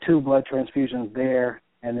give me 2 blood transfusions there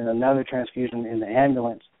and then another transfusion in the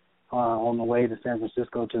ambulance on the way to San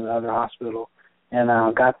Francisco to the other hospital. And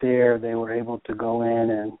I got there, they were able to go in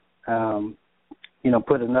and,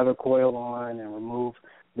 put another coil on and remove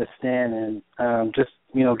the stent and just,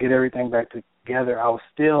 get everything back together. I was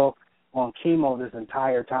still on chemo this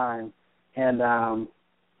entire time. And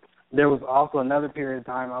there was also another period of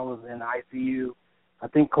time I was in ICU, I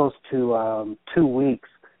think close to 2 weeks,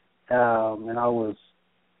 and I was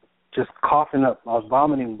just coughing up. I was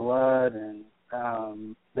vomiting blood, and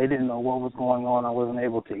they didn't know what was going on. I wasn't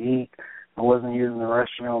able to eat. I wasn't using the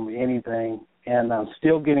restroom or anything, and I'm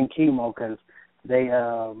still getting chemo because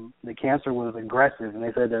the cancer was aggressive, and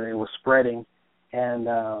they said that it was spreading. And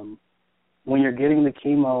when you're getting the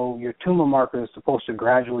chemo, your tumor marker is supposed to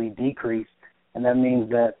gradually decrease, and that means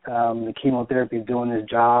that the chemotherapy is doing its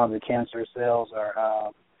job. The cancer cells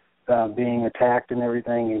are being attacked and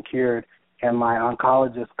everything and cured. And my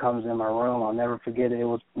oncologist comes in my room. I'll never forget it. It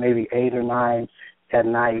was maybe 8 or 9 at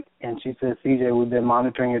night, and she said, "CJ, we've been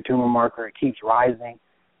monitoring your tumor marker. It keeps rising."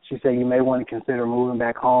 She said, "You may want to consider moving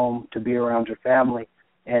back home to be around your family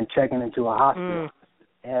and checking into a hospital."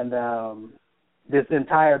 And this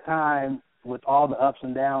entire time, with all the ups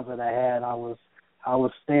and downs that I had, I was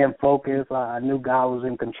staying focused. I knew God was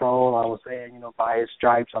in control. I was saying, by His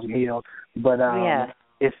stripes I'm healed. But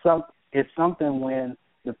it's something when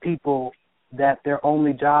the people that their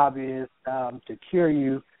only job is to cure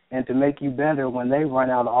you and to make you better, when they run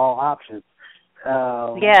out of all options.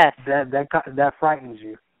 That frightens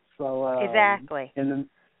you. So exactly. In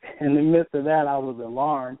the midst of that, I was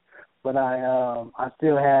alarmed, but I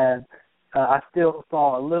still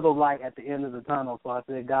saw a little light at the end of the tunnel. So I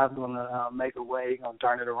said, God's going to make a way. He's going to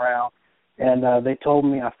turn it around. And they told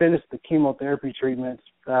me I finished the chemotherapy treatments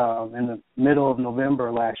in the middle of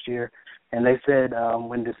November last year, and they said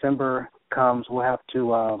when December comes, we'll have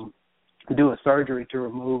to do a surgery to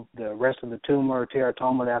remove the rest of the tumor or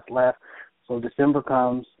teratoma that's left. So December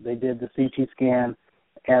comes, they did the CT scan,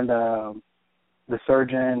 and the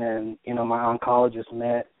surgeon and, my oncologist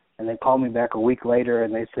met, and they called me back a week later,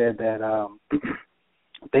 and they said that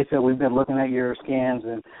we've been looking at your scans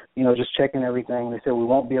and, just checking everything. They said we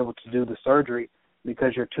won't be able to do the surgery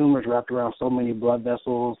because your tumor's wrapped around so many blood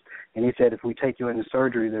vessels. And he said if we take you into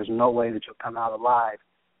surgery, there's no way that you'll come out alive.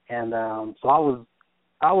 And so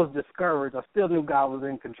I was discouraged. I still knew God was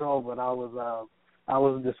in control, but I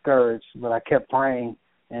was discouraged. But I kept praying.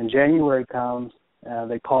 And January comes,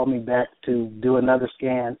 They called me back to do another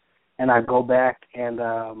scan, and I go back and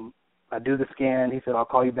I do the scan. He said, I'll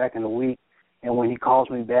call you back in a week. And when he calls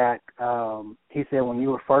me back, he said when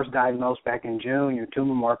you were first diagnosed back in June, your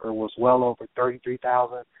tumor marker was well over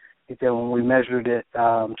 33,000. He said when we measured it,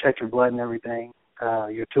 checked your blood and everything,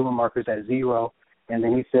 your tumor marker's at 0. And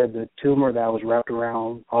then he said the tumor that was wrapped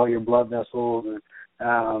around all your blood vessels and,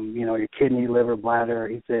 your kidney, liver, bladder,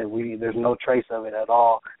 he said there's no trace of it at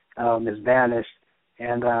all. It's vanished.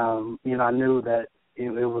 And, I knew that it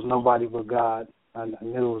was nobody but God. I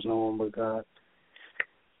knew it was no one but God.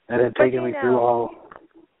 That had taken me through all.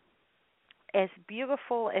 As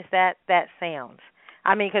beautiful as that sounds,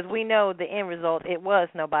 I mean, because we know the end result, it was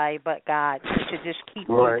nobody but God to just keep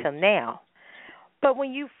you till now. But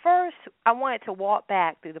when you first, I wanted to walk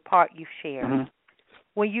back through the part you shared. Mm-hmm.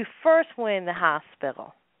 When you first went in the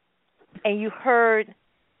hospital and you heard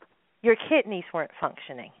your kidneys weren't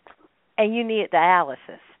functioning and you needed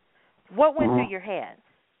dialysis, what went through your head?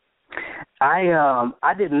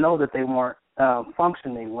 I didn't know that they weren't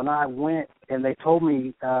functioning. When I went and they told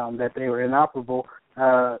me that they were inoperable,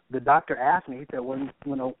 the doctor asked me, he said, when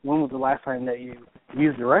was the last time that you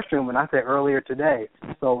used the restroom? And I said, earlier today.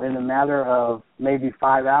 So in a matter of maybe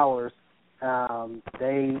 5 hours,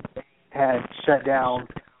 they had shut down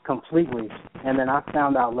completely. And then I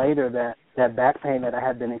found out later that back pain that I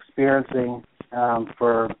had been experiencing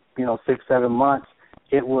for 6-7 months,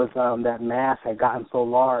 it was that mass had gotten so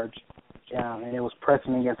large and it was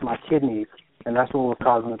pressing against my kidneys, and that's what was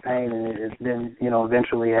causing the pain. And it then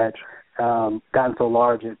eventually had gotten so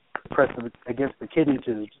large it pressed against the kidney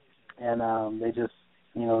tubes, and they just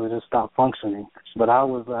stopped functioning. But I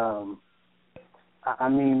was,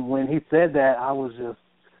 when he said that, I was just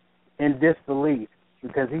in disbelief,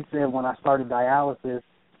 because he said when I started dialysis,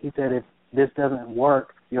 he said if this doesn't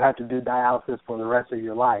work, you'll have to do dialysis for the rest of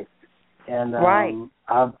your life. And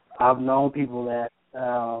I've known people that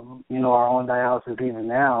are on dialysis even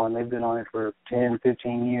now, and they've been on it for 10,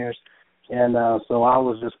 15 years. And so I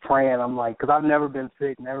was just praying. I'm like, because I've never been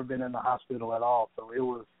sick, never been in the hospital at all. So it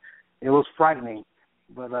was frightening.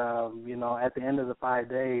 But, at the end of the 5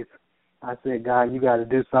 days, I said, God, you got to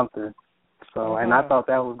do something. So, and I thought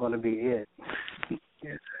that was going to be it.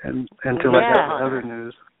 Until I got the other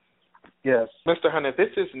news. Yes. Mr. Hunter, this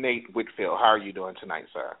is Nate Whitfield. How are you doing tonight,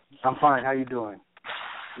 sir? I'm fine. How you doing?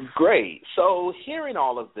 Great. So hearing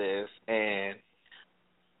all of this and,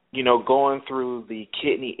 going through the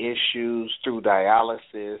kidney issues, through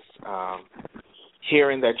dialysis,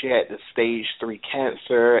 hearing that you had the stage 3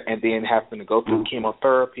 cancer and then having to go through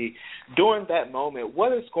chemotherapy, during that moment,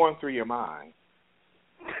 what is going through your mind?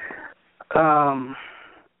 I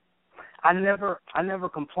never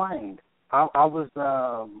complained. I was,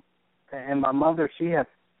 and my mother, she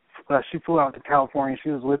flew out to California. She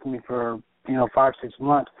was with me for 5-6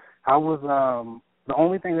 months. I was the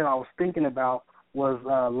only thing that I was thinking about was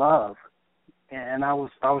love, and I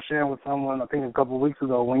was sharing with someone, I think a couple of weeks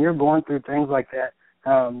ago, when you're going through things like that,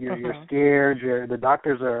 you're scared. The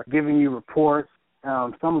doctors are giving you reports.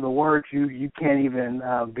 Some of the words you can't even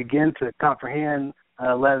begin to comprehend,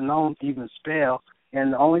 let alone even spell.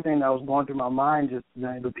 And the only thing that was going through my mind is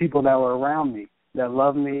the people that were around me, that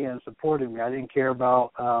loved me and supported me. I didn't care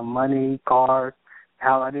about money, cars,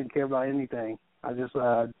 I didn't care about anything. I just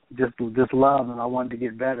loved, and I wanted to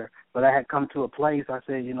get better. But I had come to a place, I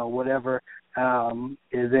said, whatever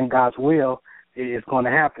is in God's will, it's going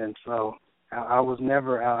to happen. So I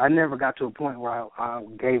never got to a point where I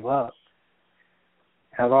gave up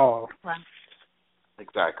at all. Wow.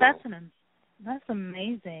 Exactly. That's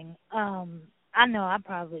amazing. I know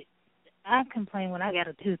I complain when I get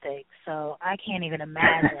a toothache, so I can't even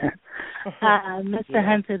imagine. Mr.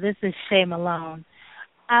 Hunter, this is Shay Malone.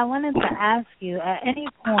 I wanted to ask you, at any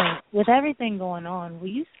point, with everything going on, were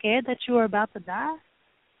you scared that you were about to die?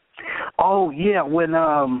 Oh, yeah. When,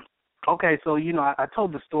 okay, so, I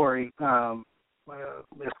told the story as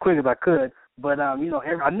quick as I could, but, I knew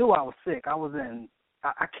I was sick.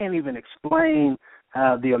 I can't even explain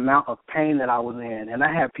the amount of pain that I was in. And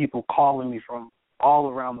I had people calling me from all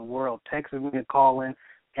around the world, texting me and calling,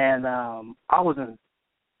 and I was in,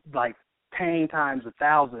 pain times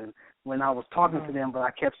 1,000 when I was talking to them, but I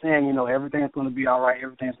kept saying, everything's going to be all right,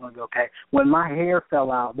 everything's going to be okay. When my hair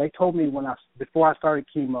fell out, they told me before I started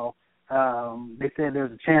chemo, they said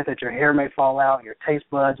there's a chance that your hair may fall out, your taste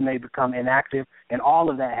buds may become inactive, and all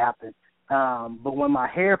of that happened. But when my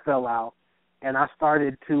hair fell out and I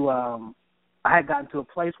started to, I had gotten to a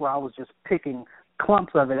place where I was just picking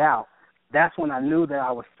clumps of it out, that's when I knew that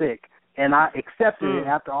I was sick. And I accepted it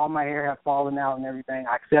after all my hair had fallen out and everything.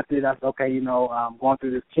 I accepted it. I said, okay, I'm going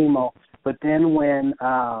through this chemo. But then when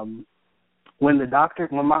when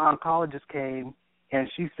my oncologist came and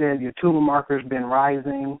she said your tumor marker's been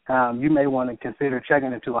rising, you may want to consider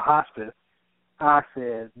checking into a hospice. I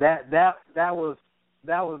said that was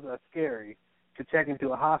scary, to check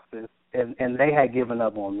into a hospice, and they had given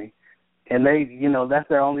up on me, and they, that's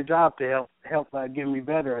their only job, to help get me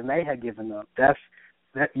better, and they had given up. That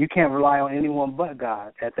you can't rely on anyone but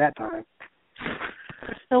God at that time.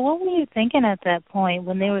 So what were you thinking at that point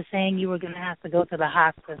when they were saying you were going to have to go to the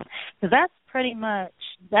hospice? Because that's pretty much,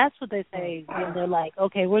 that's what they say when they're like,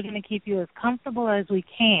 okay, we're going to keep you as comfortable as we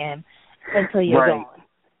can until you're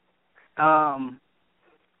gone.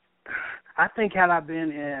 I think had I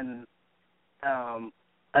been in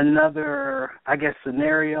another, I guess,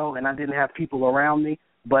 scenario and I didn't have people around me,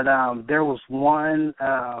 but there was one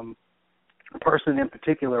person in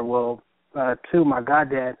particular, two, my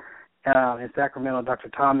goddad, in Sacramento, Dr.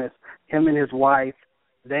 Thomas, him and his wife,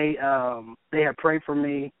 they had prayed for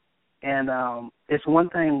me, and it's one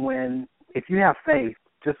thing if you have faith,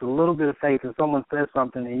 just a little bit of faith, and someone says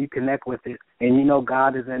something and you connect with it, and you know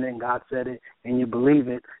God is in it and God said it, and you believe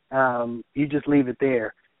it, you just leave it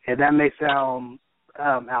there. And that may sound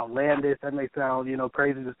outlandish, that may sound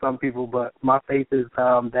crazy to some people, but my faith is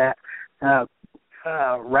that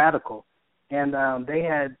radical. And they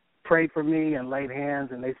had prayed for me and laid hands,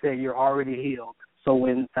 and they said, you're already healed. So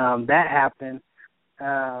when that happened,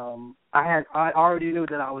 I already knew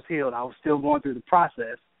that I was healed. I was still going through the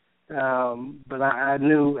process, but I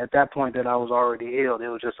knew at that point that I was already healed. It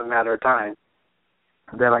was just a matter of time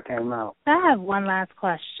that I came out. I have one last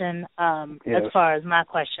question as far as my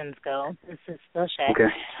questions go. This is still Shay. Okay.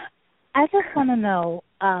 I just want to know,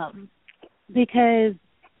 because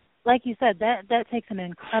like you said, that takes an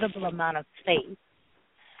incredible amount of faith.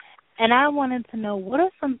 And I wanted to know, what are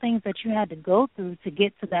some things that you had to go through to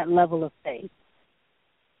get to that level of faith?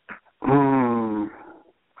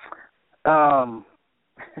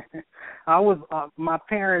 I was my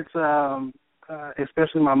parents,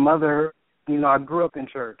 especially my mother. I grew up in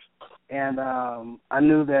church, and I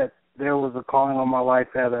knew that there was a calling on my life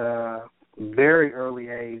at a very early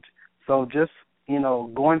age. So just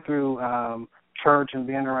going through church and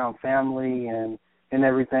being around family and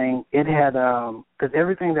everything, it had because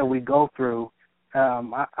everything that we go through,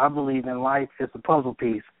 I believe in life is a puzzle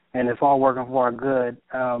piece, and it's all working for our good,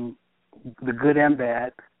 the good and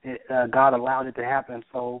bad. God allowed it to happen.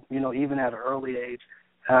 So even at an early age,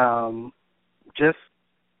 just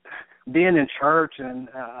being in church and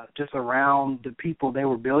just around the people, they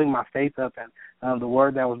were building my faith up, and the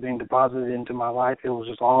word that was being deposited into my life, it was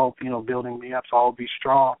just all building me up, so I would be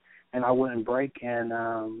strong and I wouldn't break. And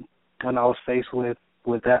when I was faced with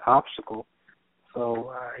that obstacle.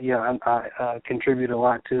 So, I contribute a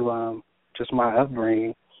lot to just my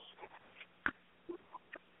upbringing.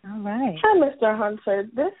 All right. Hi, Mr. Hunter.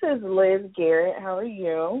 This is Liz Garrett. How are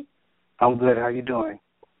you? I'm good. How are you doing?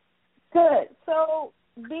 Good. So,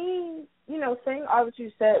 saying all that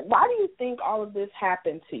you said, why do you think all of this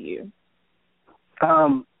happened to you?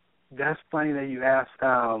 That's funny that you asked.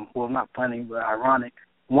 Well, not funny, but ironic.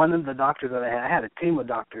 One of the doctors that I had a team of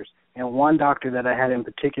doctors, and one doctor that I had in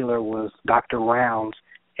particular was Dr. Rounds.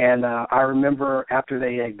 And I remember after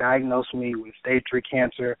they had diagnosed me with stage 3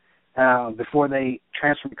 cancer, before they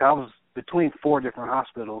transferred me, I was between 4 different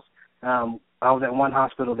hospitals. I was at one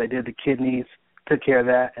hospital, they did the kidneys, took care of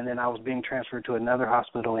that, and then I was being transferred to another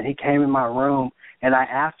hospital. And he came in my room, and I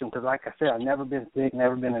asked him, because like I said, I've never been sick,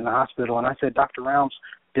 never been in the hospital. And I said, Dr. Rounds,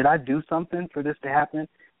 did I do something for this to happen?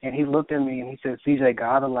 And he looked at me and he said, CJ,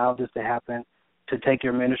 God allowed this to happen to take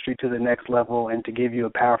your ministry to the next level and to give you a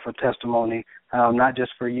powerful testimony, not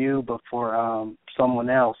just for you, but for someone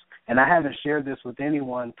else. And I haven't shared this with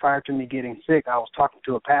anyone. Prior to me getting sick, I was talking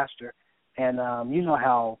to a pastor, and you know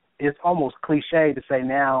how it's almost cliche to say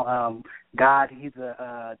now, God, he's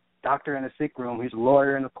a doctor in a sick room, he's a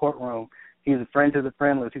lawyer in a courtroom, he's a friend to the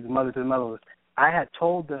friendless, he's a mother to the motherless. I had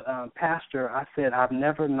told the pastor, I said, I've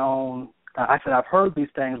never known, I've heard these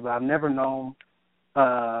things, but I've never known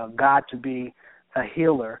God to be a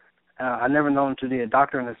healer. I've never known him to be a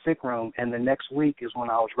doctor in a sick room. And the next week is when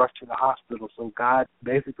I was rushed to the hospital. So God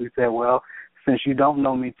basically said, well, since you don't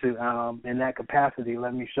know me to in that capacity,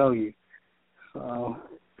 let me show you. So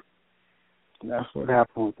that's what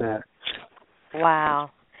happened with that.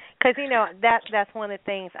 Wow. Because, that's one of the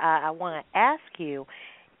things I want to ask you,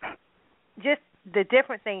 just the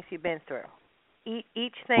different things you've been through.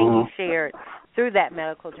 Each thing you shared through that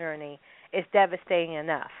medical journey is devastating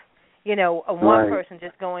enough. One person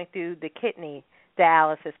just going through the kidney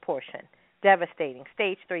dialysis portion, devastating.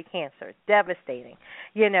 Stage 3 cancer, devastating.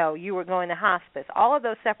 You were going to hospice. All of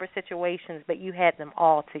those separate situations, but you had them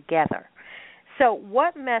all together. So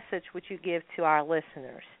what message would you give to our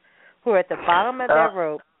listeners who are at the bottom of their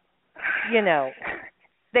rope? You know,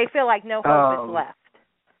 they feel like no hope is left.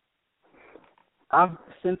 I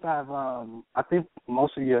think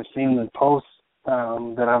most of you have seen the posts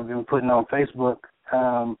that I've been putting on Facebook,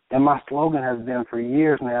 and my slogan has been for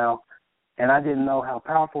years now, and I didn't know how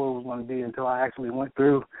powerful it was going to be until I actually went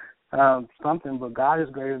through something, but God is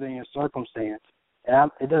greater than your circumstance.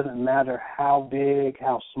 And it doesn't matter how big,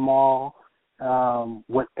 how small,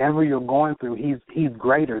 whatever you're going through, He's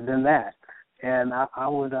greater than that. And I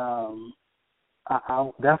would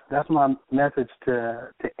that's my message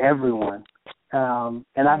to everyone. And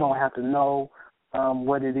I don't have to know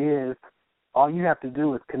what it is. All you have to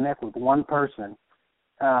do is connect with one person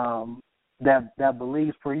that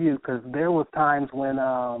believes for you. Because there was times when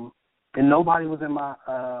and nobody was in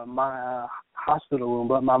my hospital room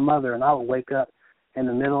but my mother, and I would wake up in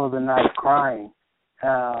the middle of the night crying,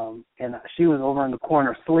 and she was over in the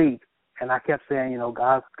corner asleep. And I kept saying, you know,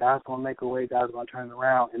 God's going to make a way, God's going to turn it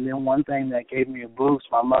around. And then one thing that gave me a boost,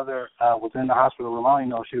 my mother was in the hospital room. I don't even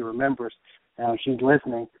know if she remembers. She's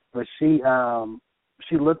listening. But she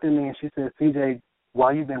looked at me and she said, CJ,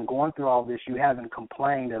 while you've been going through all this, you haven't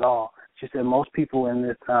complained at all. She said most people in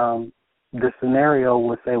this scenario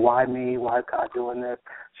would say, why me? Why is God doing this?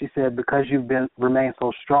 She said, because you've remained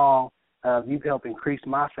so strong, you've helped increase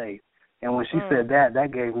my faith. And when she said that,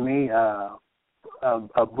 that gave me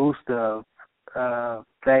a boost of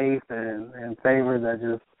faith and favor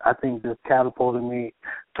that I think just catapulted me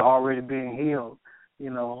to already being healed.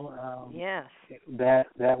 You know, yes.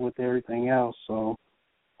 That with everything else. So,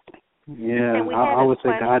 yeah, I would say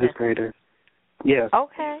God is greater. Yes.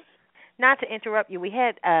 Okay. Not to interrupt you, we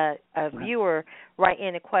had a viewer write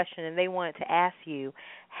in a question, and they wanted to ask you,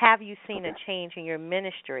 have you seen a change in your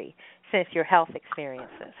ministry since your health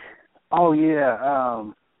experiences? Oh, yeah.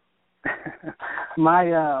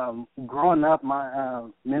 My growing up, my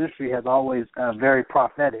ministry has always very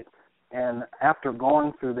prophetic, and after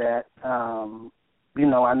going through that, you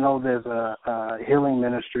know, I know there's a healing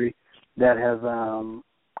ministry that has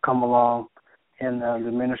come along in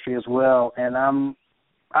the ministry as well, and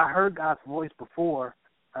I heard God's voice before,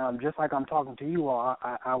 just like I'm talking to you all.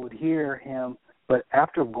 I would hear Him, but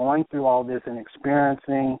after going through all this and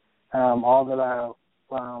experiencing all that I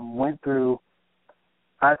went through,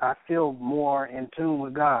 I feel more in tune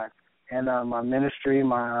with God, and my ministry,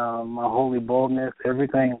 my holy boldness,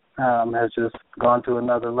 everything has just gone to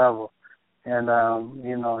another level. And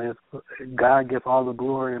you know, God gets all the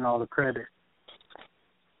glory and all the credit.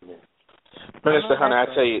 Minister Hunter, I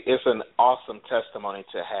tell you, it's an awesome testimony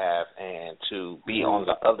to have and to be on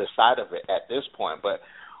the other side of it at this point. But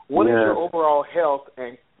what is your overall health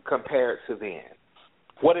and compared to then?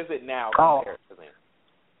 What is it now compared to then?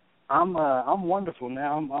 I'm wonderful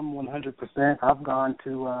now. I'm 100%. I've gone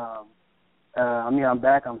to I'm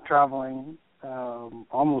back. I'm traveling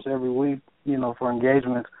almost every week, you know, for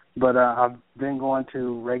engagements. But I've been going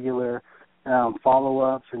to regular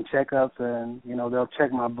follow-ups and checkups, and, you know, they'll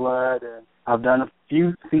check my blood. And I've done a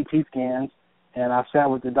few CT scans, and I sat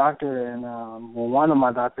with the doctor, and one of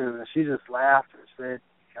my doctors, and she just laughed and said,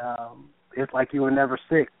 it's like you were never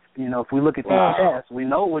sick. You know, if we look at these tests, we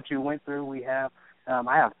know what you went through. We have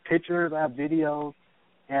I have pictures, I have videos,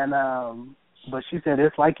 and but she said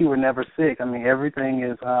it's like you were never sick. I mean, everything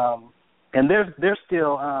is, and they're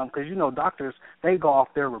still, because you know, doctors, they go off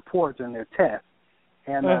their reports and their tests,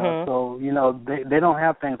 and so you know they don't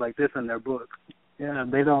have things like this in their books. Yeah,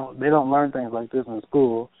 they don't learn things like this in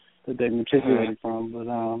school that they matriculated from. But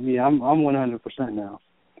yeah, I'm 100% now.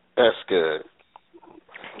 That's good.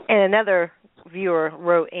 And another viewer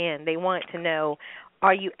wrote in. They want to know,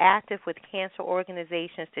 are you active with cancer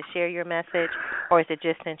organizations to share your message, or is it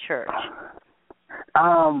just in church?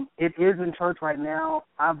 It is in church right now.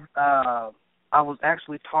 I was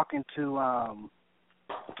actually talking to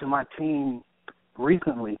my team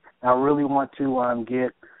recently. I really want to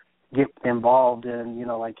get involved in, you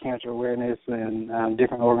know, like cancer awareness and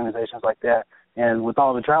different organizations like that. And with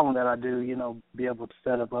all the traveling that I do, you know, be able to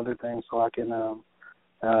set up other things so I can,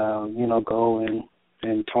 you know, go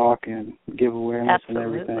and talk and give awareness and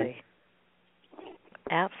everything.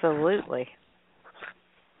 Absolutely.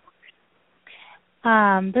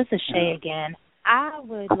 This is Shay again. I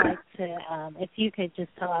would like to, if you could just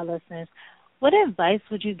tell our listeners, what advice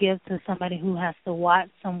would you give to somebody who has to watch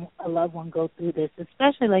a loved one go through this,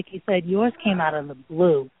 especially like you said, yours came out of the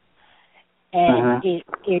blue, and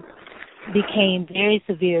it became very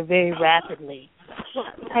severe very rapidly.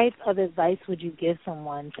 What type of advice would you give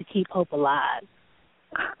someone to keep hope alive?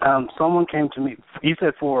 Someone came to me, you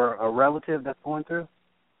said for a relative that's going through?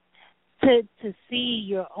 to see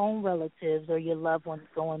your own relatives or your loved ones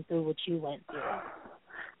going through what you went through?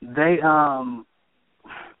 They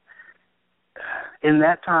in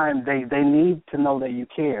that time they need to know that you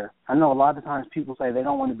care. I know a lot of times people say they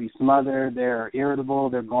don't want to be smothered, they're irritable,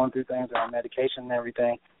 they're going through things, they're on medication and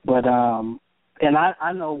everything. But and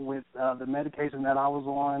I know with the medication that I was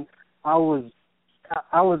on, I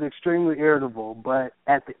was extremely irritable. But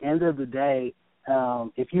at the end of the day,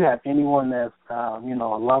 if you have anyone that's a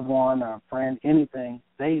loved one or a friend, anything,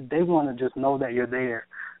 they want to just know that you're there.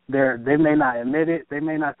 They may not admit it, they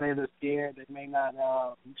may not say they're scared, they may not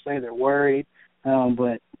say they're worried,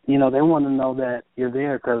 but they want to know that you're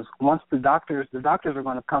there, because once the doctors are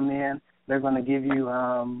going to come in, they're going to give you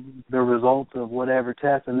the results of whatever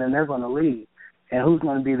test, and then they're going to leave. And who's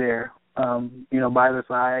going to be there, by their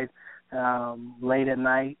side late at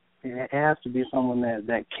night? It has to be someone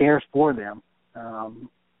that cares for them.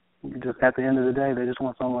 Just at the end of the day, they just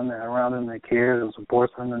want someone that around them that cares and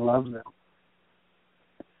supports them and loves them.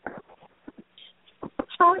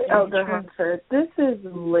 Hi, Elder Hunter. This is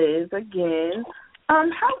Liz again.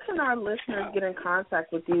 How can our listeners get in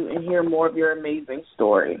contact with you and hear more of your amazing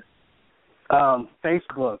story?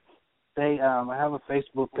 Facebook. I have a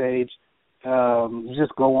Facebook page.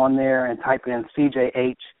 Just go on there and type in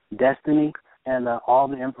CJH Destiny, and all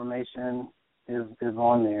the information is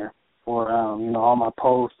on there for all my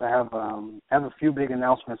posts. I have a few big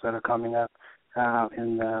announcements that are coming up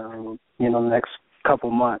in the next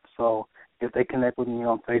couple months. So if they connect with me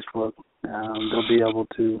on Facebook, they'll be able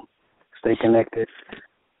to stay connected.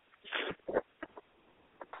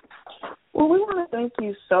 Well, we want to thank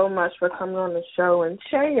you so much for coming on the show and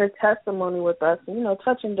sharing your testimony with us, and,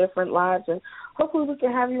 touching different lives, and hopefully we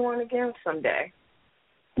can have you on again someday.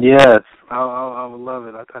 Yes, I would love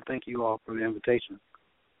it. I thank you all for the invitation.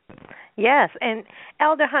 Yes, and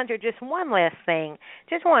Elder Hunter, just one last thing.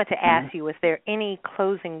 Just wanted to ask you, was there any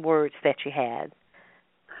closing words that you had?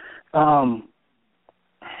 No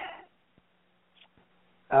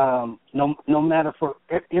matter, for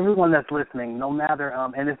everyone that's listening, no matter,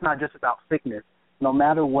 and it's not just about sickness, no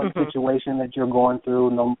matter what situation that you're going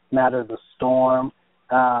through, no matter the storm,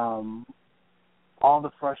 all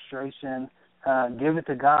the frustration, give it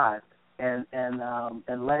to God and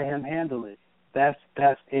let Him handle it. That's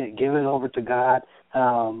it. Give it over to God.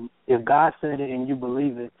 If God said it and you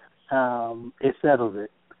believe it, it settles it.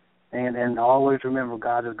 And always remember,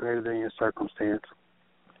 God is greater than your circumstance.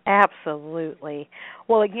 Absolutely.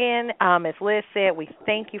 Well, again, as Liz said, we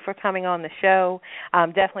thank you for coming on the show.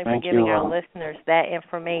 Definitely for giving our listeners that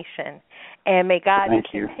information. And may God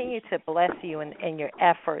continue to bless you in your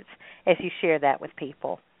efforts as you share that with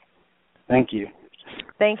people. Thank you.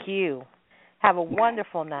 Thank you. Have a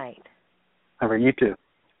wonderful night. All right, you too.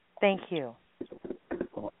 Thank you.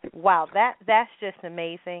 Wow, that's just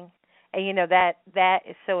amazing. And, that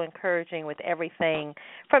is so encouraging with everything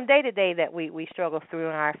from day to day that we struggle through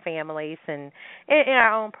in our families and in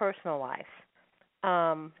our own personal life.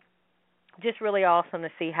 Just really awesome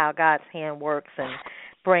to see how God's hand works and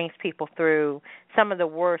brings people through some of the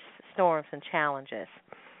worst storms and challenges.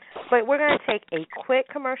 But we're going to take a quick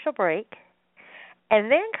commercial break.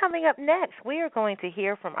 And then coming up next, we are going to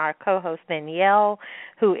hear from our co-host Danielle,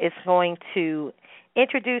 who is going to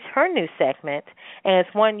introduce her new segment, and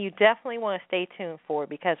it's one you definitely want to stay tuned for,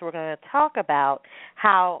 because we're going to talk about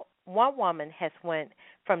how one woman has went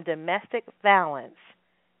from domestic violence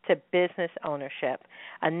to business ownership.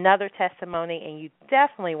 Another testimony, and you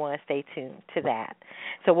definitely want to stay tuned to that.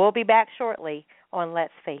 So we'll be back shortly on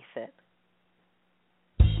Let's Face It.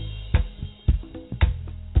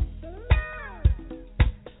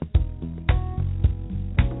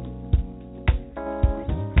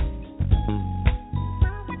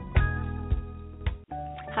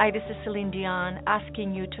 Hi, this is Celine Dion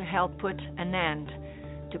asking you to help put an end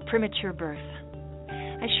to premature birth.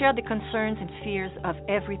 I share the concerns and fears of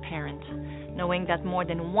every parent, knowing that more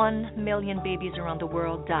than 1 million babies around the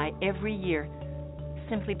world die every year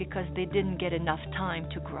simply because they didn't get enough time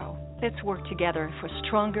to grow. Let's work together for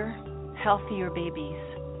stronger, healthier babies.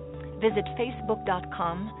 Visit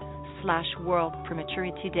facebook.com/World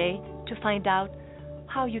Prematurity Day to find out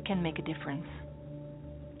how you can make a difference.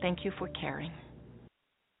 Thank you for caring.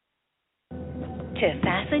 To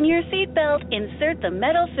fasten your seatbelt, insert the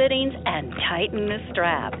metal fittings and tighten the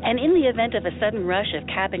strap. And in the event of a sudden rush of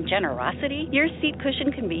cabin generosity, your seat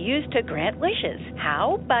cushion can be used to grant wishes.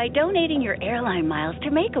 How? By donating your airline miles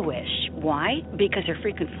to Make-A-Wish. Why? Because your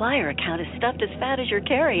frequent flyer account is stuffed as fat as your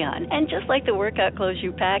carry-on. And just like the workout clothes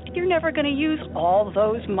you packed, you're never going to use all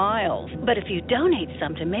those miles. But if you donate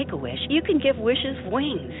some to Make-A-Wish, you can give wishes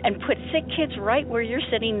wings and put sick kids right where you're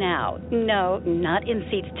sitting now. No, not in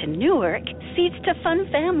seats to Newark. Seats to fun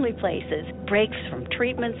family places. Breaks from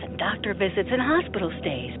treatments and doctor visits and hospital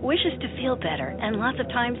stays. Wishes to feel better and lots of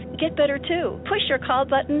times get better too. Push your call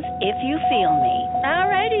buttons if you feel me.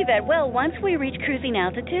 Alrighty then. Well, once we reach cruising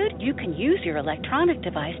altitude, you can use your electronic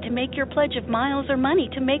device to make your pledge of miles or money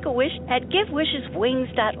to Make-A-Wish at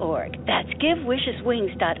GiveWishesWings.org. That's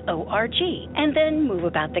GiveWishesWings.org. And then move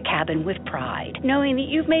about the cabin with pride, knowing that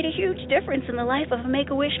you've made a huge difference in the life of a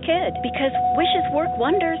Make-A-Wish kid. Because wishes work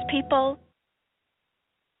wonders, people.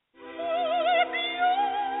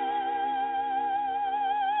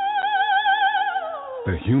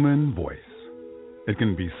 The human voice. It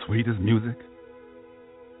can be sweet as music,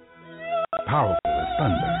 powerful as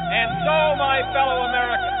thunder, and so, my fellow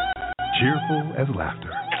Americans, cheerful as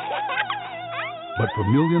laughter. But for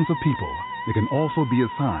millions of people, it can also be a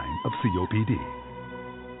sign of COPD.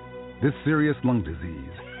 This serious lung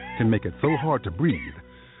disease can make it so hard to breathe,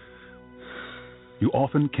 you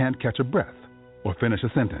often can't catch a breath or finish a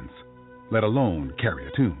sentence, let alone carry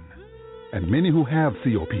a tune. And many who have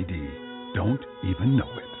COPD don't even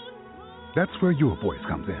know it. That's where your voice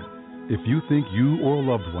comes in. If you think you or a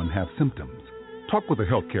loved one have symptoms, talk with a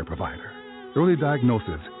healthcare provider. Early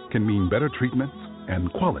diagnosis can mean better treatments and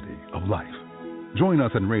quality of life. Join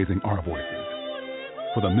us in raising our voices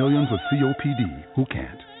for the millions with COPD who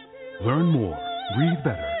can't. Learn more, breathe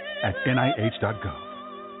better at NIH.gov.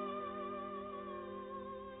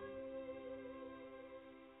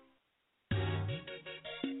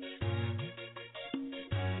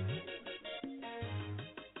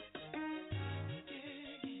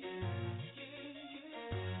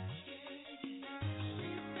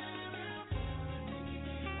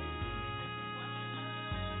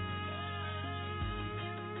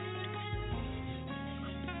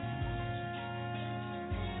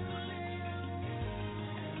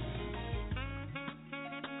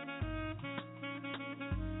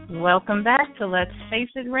 Welcome back to Let's Face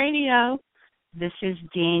It Radio. This is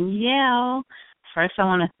Danielle. First, I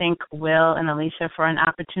want to thank Will and Alicia for an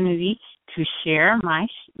opportunity to share my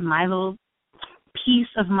little piece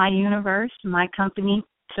of my universe, my company,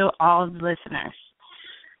 to all of the listeners.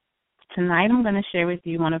 Tonight, I'm going to share with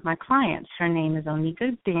you one of my clients. Her name is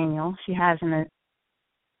Onika Daniel. She has an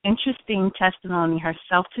interesting testimony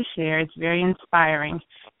herself to share. It's very inspiring.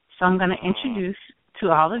 So I'm going to introduce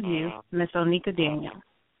to all of you Miss Onika Daniel.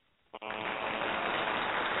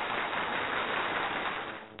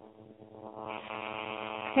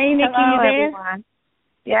 Hey, Nikki, hello, you there? Everyone.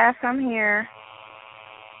 Yes, I'm here.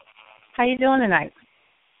 How you doing tonight?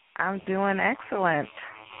 I'm doing excellent.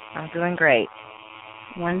 I'm doing great.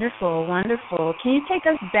 Wonderful, wonderful. Can you take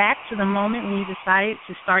us back to the moment when you decided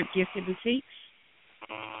to start Gifted Boutiques?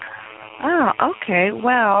 Oh, okay.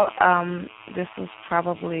 Well, this was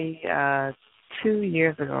probably 2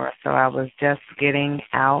 years ago or so. I was just getting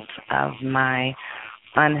out of my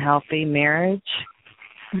unhealthy marriage.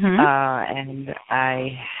 Mm-hmm. And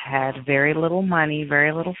I had very little money,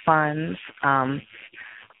 very little funds,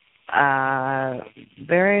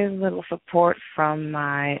 very little support from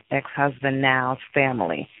my ex-husband now's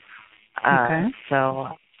family. Okay. So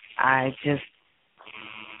I just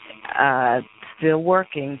still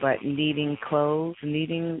working, but needing clothes,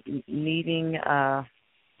 needing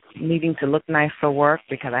to look nice for work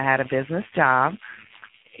because I had a business job.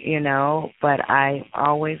 But I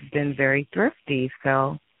always been very thrifty.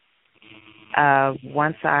 So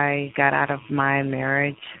once I got out of my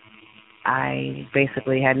marriage, I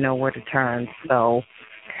basically had nowhere to turn. So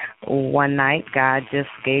one night, God just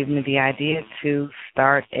gave me the idea to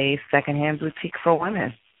start a secondhand boutique for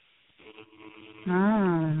women.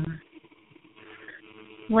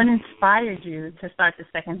 What inspired you to start the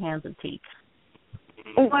secondhand boutique?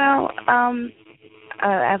 Well,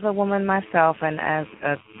 as a woman myself and as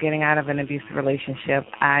getting out of an abusive relationship,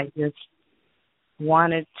 I just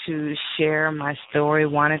wanted to share my story,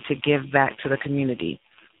 wanted to give back to the community.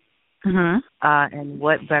 Mm-hmm. And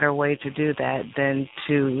what better way to do that than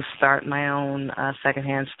to start my own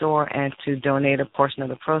secondhand store and to donate a portion of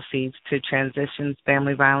the proceeds to Transitions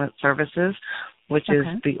Family Violence Services, which is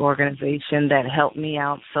the organization that helped me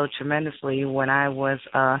out so tremendously when I was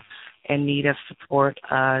in need of support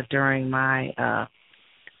during my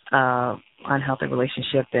unhealthy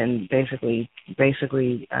relationship and basically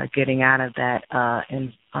getting out of that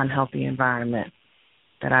unhealthy environment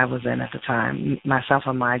that I was in at the time, myself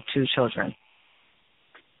and my 2 children.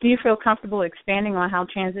 Do you feel comfortable expanding on how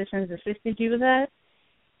Transitions assisted you with that?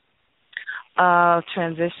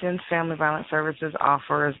 Transitions Family Violence Services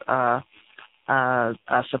offers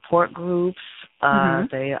support groups.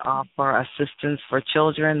 They offer assistance for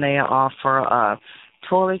children. They offer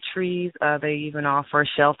toiletries. They even offer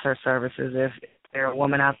shelter services if there are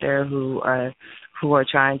women out there who are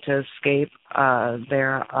trying to escape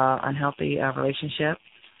their unhealthy relationship.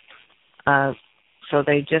 So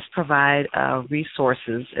they just provide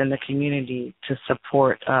resources in the community to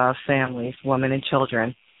support families, women and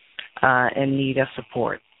children in need of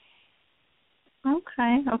support.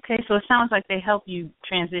 Okay. So it sounds like they help you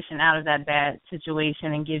transition out of that bad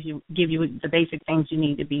situation and give you the basic things you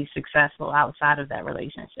need to be successful outside of that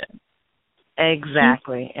relationship.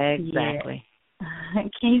 Exactly. Yeah.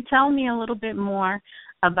 Can you tell me a little bit more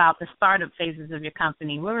about the startup phases of your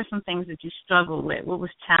company? What were some things that you struggled with? What was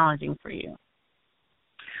challenging for you?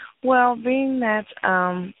 Well, being that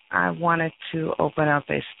I wanted to open up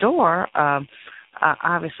a store,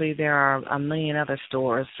 obviously there are a million other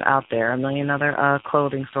stores out there, a million other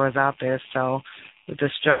clothing stores out there. So the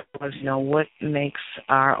struggle was, what makes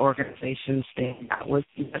our organization stand out? What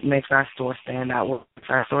makes our store stand out? What makes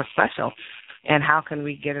our store special? And how can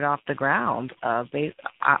we get it off the ground?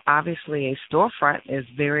 Obviously, a storefront is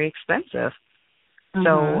very expensive.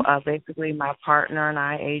 So basically my partner and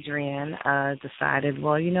I, Adrienne, decided,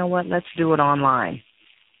 well, you know what, let's do it online.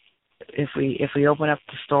 If we open up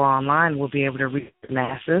the store online, we'll be able to reach the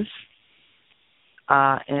masses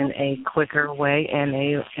in a quicker way and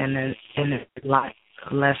in a lot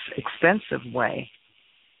less expensive way.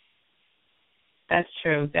 That's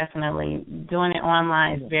true, definitely. Doing it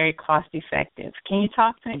online is very cost effective. Can you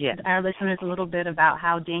talk to our listeners a little bit about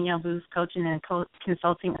how Danielle Boose Coaching and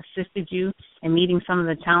Consulting assisted you in meeting some of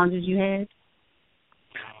the challenges you had?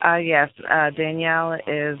 Yes, Danielle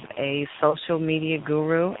is a social media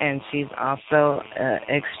guru, and she's also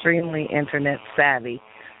extremely internet savvy.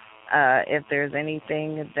 If there's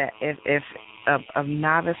anything that, if a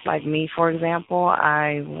novice like me, for example,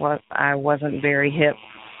 I wasn't very hip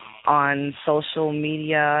on social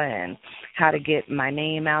media and how to get my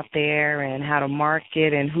name out there and how to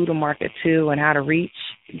market and who to market to and how to reach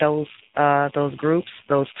those groups,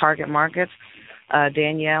 those target markets.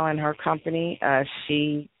 Danielle and her company,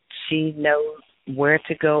 she knows where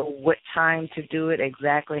to go, what time to do it,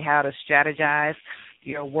 exactly how to strategize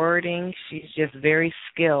your wording. She's just very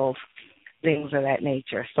skilled, things of that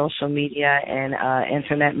nature, social media and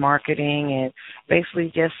internet marketing, and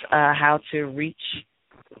basically just how to reach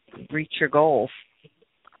your goals.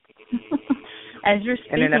 As you're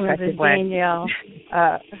speaking of this, Danielle,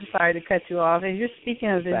 sorry to cut you off. As you're speaking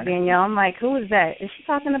of this, Danielle, I'm like, who is that? Is she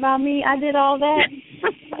talking about me? I did all that?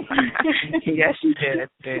 Yes, you did,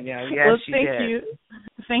 Danielle. Yes, well, you did.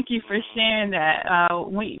 Thank you for sharing that.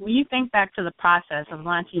 When you think back to the process of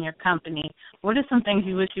launching your company, what are some things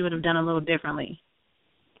you wish you would have done a little differently?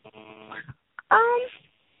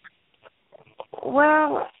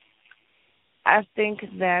 Well, I think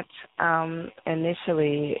that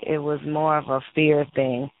initially it was more of a fear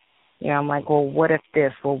thing. I'm like, well, what if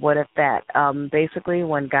this? Well, what if that? Basically,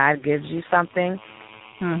 when God gives you something,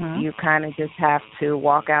 you kind of just have to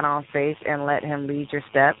walk out on faith and let him lead your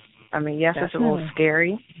steps. I mean, yes, It's a little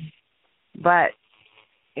scary, but,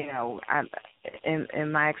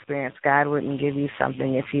 in my experience, God wouldn't give you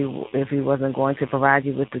something if he wasn't going to provide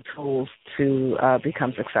you with the tools to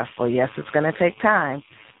become successful. Yes, it's going to take time,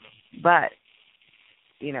 but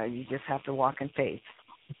you just have to walk in faith.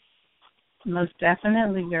 Most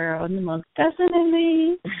definitely, girl. Most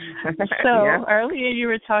definitely. So earlier you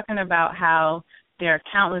were talking about how there are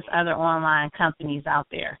countless other online companies out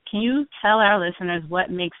there. Can you tell our listeners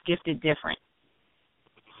what makes Gifted different?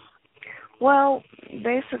 Well,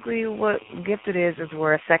 basically what Gifted is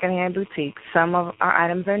we're a secondhand boutique. Some of our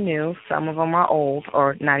items are new. Some of them are old,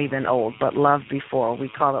 or not even old, but loved before. We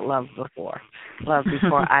call it loved before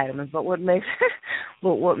items. But what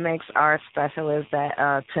makes ours special is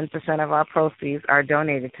that 10% of our proceeds are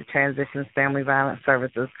donated to Transitions Family Violence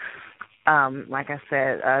Services. Like I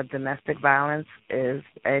said, domestic violence is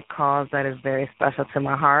a cause that is very special to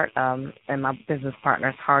my heart and my business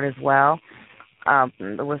partner's heart as well.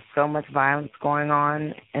 With so much violence going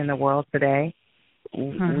on in the world today,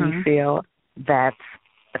 we feel that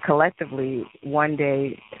collectively one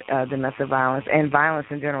day domestic violence and violence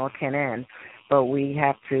in general can end, but we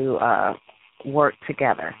have to work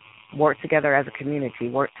together as a community,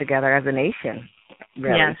 work together as a nation,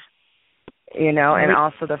 really. Yes. And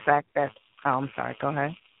also the fact that, I'm sorry, go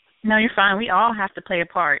ahead. No, you're fine. We all have to play a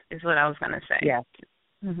part is what I was going to say. Yes.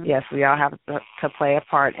 Yes, we all have to play a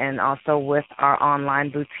part. And also with our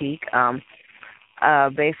online boutique,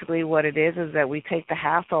 Basically what it is that we take the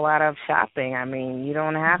hassle out of shopping. I mean, you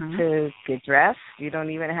don't have to get dressed. You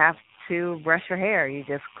don't even have to brush your hair. You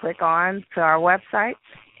just click on to our website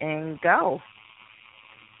and go.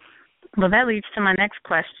 Well, that leads to my next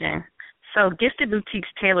question. So Gifted Boutiques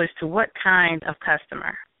tailors to what kind of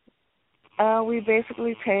customer? We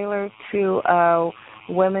basically tailor to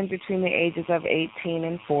women between the ages of 18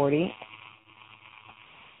 and 40.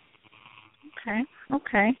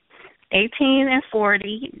 Okay. 18 and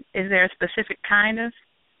 40, is there a specific kind of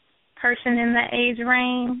person in that age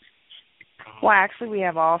range? Well, actually, we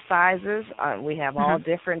have all sizes. We have all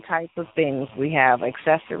different types of things. We have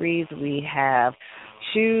accessories. We have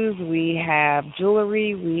shoes. We have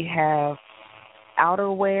jewelry. We have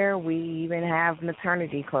outerwear. We even have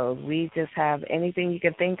maternity clothes. We just have anything you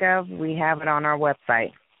can think of. We have it on our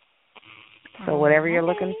website. So whatever you're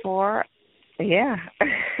looking for, yeah.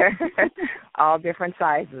 All different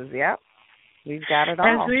sizes, yep. We've got it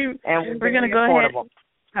all. And we're going to go affordable.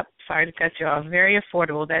 ahead. Sorry to cut you off. Very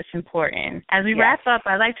affordable. That's important. As we wrap up,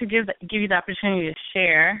 I'd like to give you the opportunity to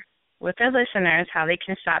share with our listeners how they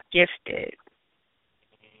can shop Gifted.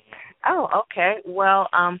 Oh, okay. Well,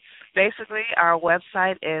 basically our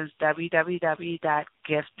website is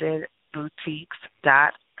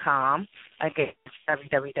www.giftedboutiques.com. Again, it's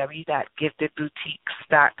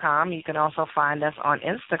www.giftedboutiques.com. You can also find us on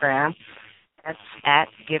Instagram. That's at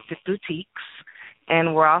Gifted Boutiques.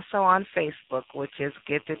 And we're also on Facebook, which is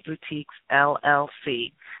Gifted Boutiques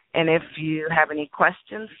LLC. And if you have any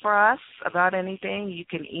questions for us about anything, you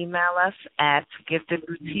can email us at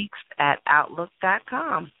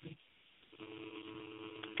giftedboutiques@outlook.com.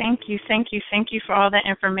 Thank you for all that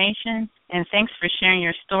information, and thanks for sharing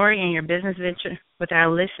your story and your business venture with our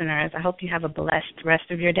listeners. I hope you have a blessed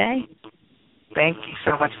rest of your day. Thank you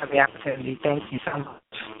so much for the opportunity. Thank you so much.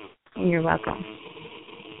 You're welcome.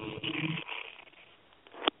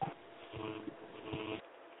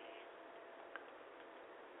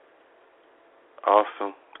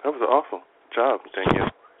 Awesome. That was an awesome job,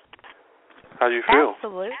 Danielle. How do you feel?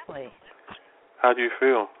 Absolutely. How do you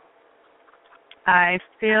feel? I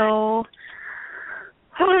feel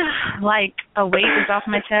like a weight is off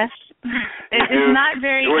my chest. It's not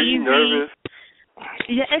very easy. Were you nervous?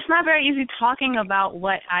 Yeah, it's not very easy talking about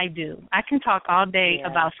what I do. I can talk all day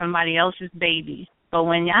about somebody else's baby, but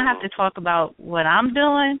when I have to talk about what I'm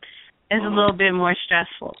doing, it's a little bit more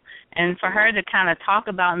stressful. And for her to kind of talk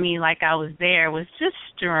about me like I was there was just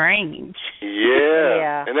strange.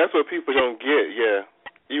 Yeah. And that's what people don't get,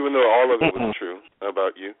 even though all of it was true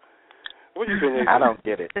about you. What do you think? I don't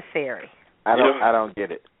get it. Necessary. I don't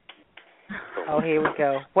get it. Oh, here we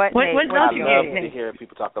go. What I love to hear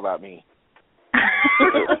people talk about me.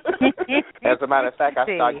 As a matter of fact, I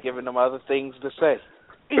start giving them other things to say.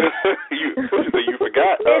 you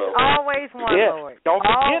forgot. It's always one, Lord. Don't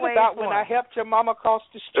forget always about one. when I helped your mama across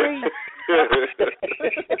the street.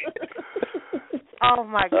 Oh,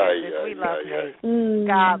 my goodness. We love Nate.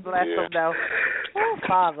 God bless him, though. Oh,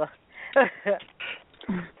 Father.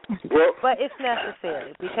 But it's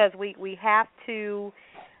necessary because we have to,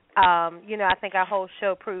 I think our whole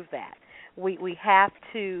show proves that. We have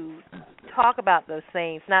to talk about those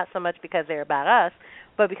things, not so much because they're about us,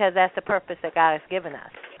 but because that's the purpose that God has given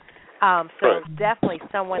us. So definitely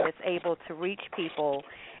someone that's able to reach people.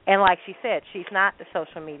 And like she said, she's not the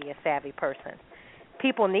social media savvy person.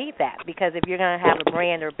 People need that because if you're going to have a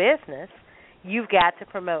brand or business, you've got to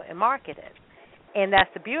promote and market it. And that's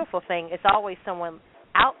the beautiful thing. It's always someone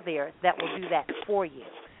out there that will do that for you.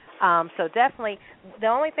 So definitely, the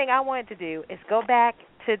only thing I wanted to do is go back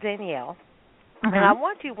to Danielle, and I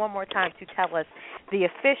want you one more time to tell us the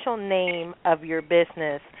official name of your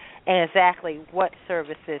business and exactly what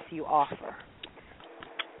services you offer.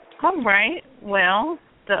 All right. Well,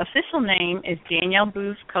 the official name is Danielle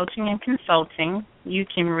Boose Coaching and Consulting. You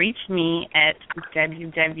can reach me at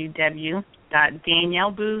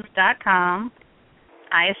www.danielleboose.com.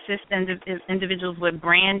 I assist individuals with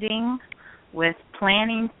branding, with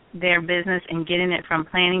planning their business and getting it from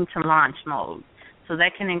planning to launch mode. So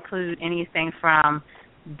that can include anything from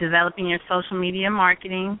developing your social media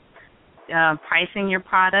marketing, pricing your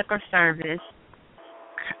product or service,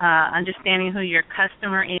 understanding who your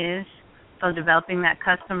customer is, so developing that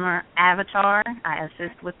customer avatar. I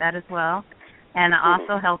assist with that as well. And I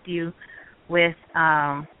also help you with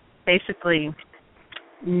basically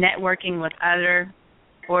networking with other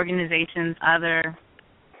organizations, other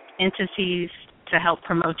entities to help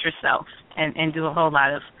promote yourself and do a whole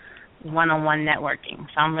lot of one-on-one networking.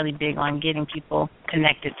 So I'm really big on getting people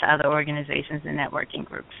connected to other organizations and networking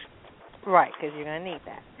groups. Right, because you're going to need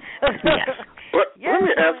that. Yes. Let me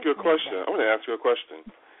ask you a question. I want to ask you a question.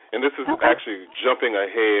 and this is actually jumping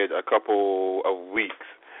ahead a couple of weeks.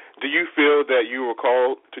 Do you feel that you were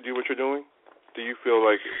called to do what you're doing? Do you feel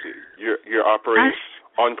like you're operating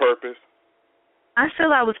on purpose? I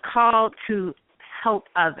feel I was called to help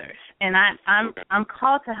others, and I'm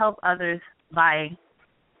called to help others by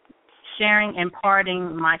sharing,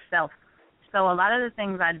 imparting myself. So a lot of the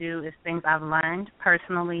things I do is things I've learned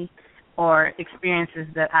personally or experiences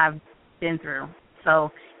that I've been through.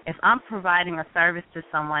 So if I'm providing a service to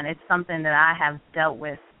someone, it's something that I have dealt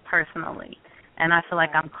with personally, and I feel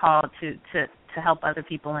like I'm called to help other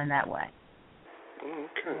people in that way.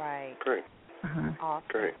 Okay. Right. Great. Awesome.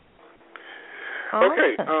 Great.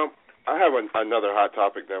 Okay. I have another hot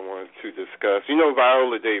topic that I wanted to discuss. You know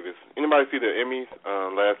Viola Davis. Anybody see the Emmys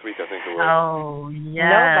last week? I think it was. Oh, yeah.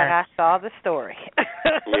 No, but I saw the story.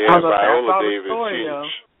 Yeah, Viola Davis.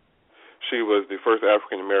 She was the first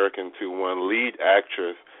African American to win lead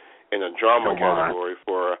actress in a drama category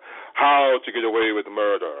for How to Get Away with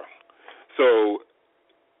Murder. So,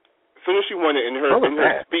 as soon as she won it, in her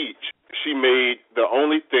speech, she made the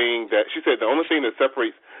only thing that she said the only thing that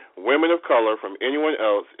separates women of color from anyone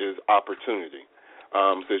else is opportunity.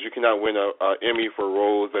 Says you cannot win an Emmy for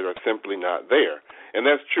roles that are simply not there. And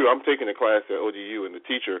that's true. I'm taking a class at ODU, and the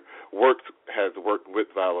teacher has worked with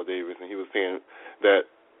Viola Davis, and he was saying that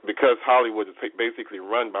because Hollywood is basically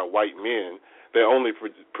run by white men, they only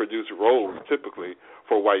produce roles typically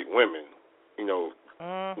for white women. You know,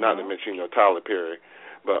 not to mention, Tyler Perry.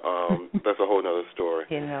 But that's a whole other story.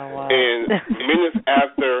 You know what? And minutes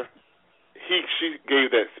after she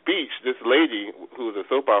gave that speech, this lady who was a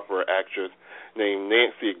soap opera actress named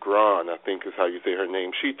Nancy Grahn, I think is how you say her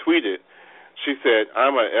name, she tweeted, she said,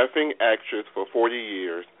 "I'm an effing actress for 40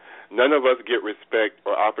 years. None of us get respect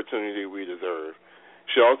or opportunity we deserve."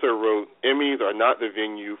 She also wrote, "Emmys are not the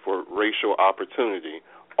venue for racial opportunity.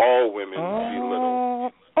 All women see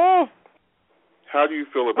little." How do you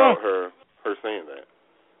feel about her saying that?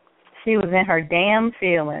 She was in her damn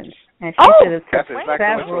feelings, and she should have took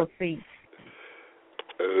several seats.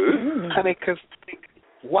 Honey, because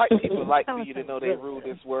white people like for you to know they rule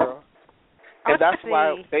this world. And that's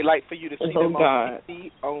why they like for you to see them on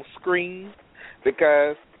TV, on screen,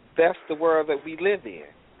 because that's the world that we live in.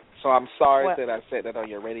 So I'm sorry that I said that on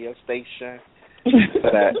your radio station,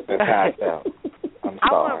 but that's how I felt. I'm sorry.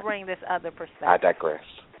 I want to bring this other perspective. I digress.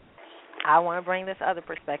 I want to bring this other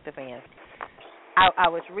perspective in. I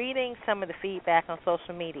was reading some of the feedback on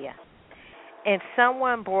social media, and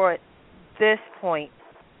someone brought this point,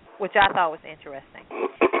 which I thought was interesting.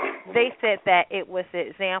 They said that it was the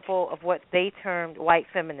example of what they termed white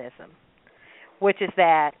feminism, which is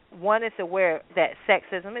that one is aware that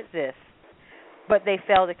sexism exists, but they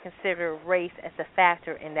fail to consider race as a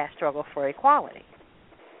factor in that struggle for equality.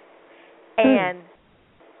 And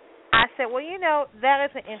I said, well, that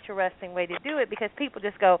is an interesting way to do it, because people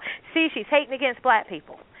just go, see, she's hating against black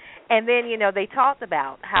people. And then, they talked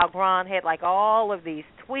about how Grahn had, like, all of these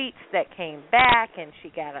tweets that came back, and she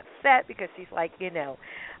got upset because she's like,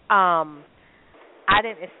 I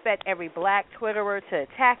didn't expect every black Twitterer to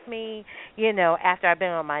attack me, after I've been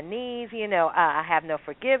on my knees, I have no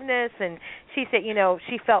forgiveness. And she said,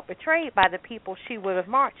 she felt betrayed by the people she would have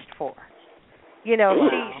marched for.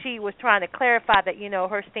 She was trying to clarify that,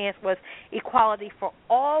 her stance was equality for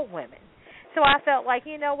all women. So I felt like,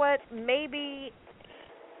 maybe,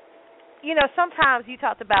 sometimes you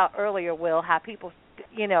talked about earlier, Will, how people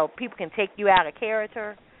can take you out of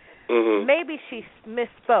character. Maybe she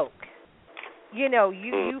misspoke.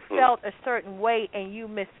 You felt a certain way and you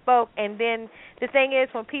misspoke. And then the thing is,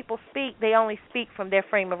 when people speak, they only speak from their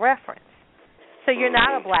frame of reference. So you're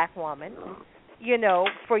not a black woman.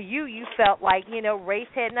 For you felt like, race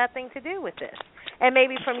had nothing to do with this. And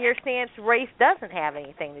maybe from your stance, race doesn't have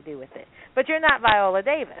anything to do with it. But you're not Viola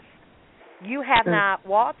Davis. You have not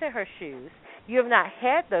walked in her shoes. You have not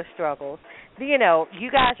had those struggles. You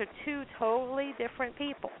guys are two totally different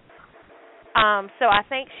people. So I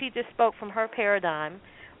think she just spoke from her paradigm,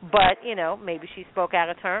 but, maybe she spoke out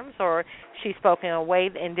of terms, or she spoke in a way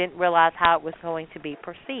and didn't realize how it was going to be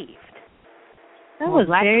perceived. That was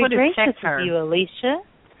very gracious of you, Alicia.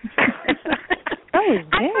 That was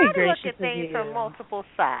very gracious of you. I try to look at things from multiple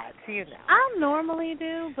sides, I normally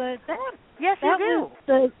do, but that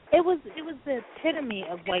it was the epitome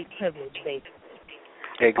of white privilege, basically.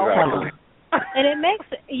 Exactly. And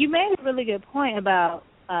you made a really good point about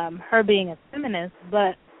her being a feminist,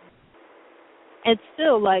 but it's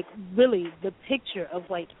still like really the picture of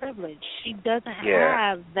white privilege. She doesn't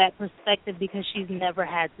have that perspective because she's never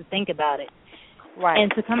had to think about it. Right.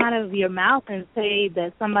 And to come out of your mouth and say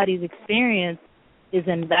that somebody's experience is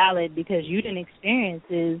invalid because you didn't experience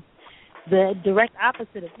is the direct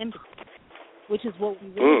opposite of empathy, which is what we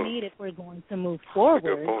really need if we're going to move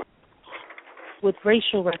forward with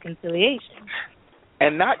racial reconciliation.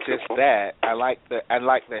 And not just that, I like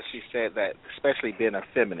that she said that, especially being a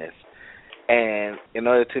feminist. And in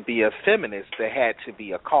order to be a feminist, there had to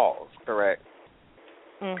be a cause, correct?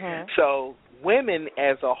 Mm-hmm. So women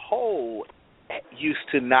as a whole used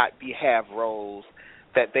to not have roles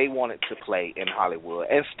that they wanted to play in Hollywood.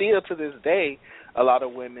 And still to this day, a lot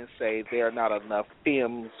of women say there are not enough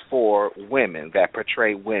films for women that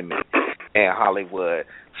portray women in Hollywood.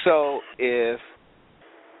 So if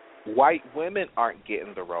white women aren't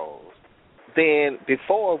getting the roles, then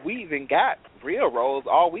before we even got real roles,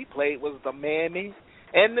 all we played was the mammy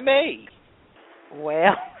and the maid.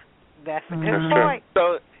 Well, that's a good point.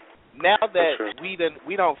 So now that we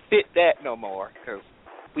don't fit that no more, because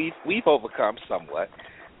we've overcome somewhat.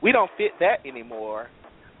 We don't fit that anymore,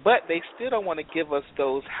 but they still don't want to give us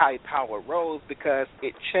those high-powered roles because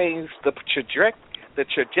it changed the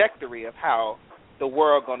trajectory of how the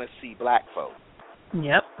world going to see black folk.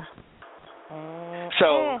 Yep.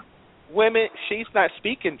 So women, she's not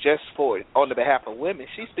speaking just on the behalf of women.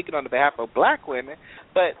 She's speaking on the behalf of black women,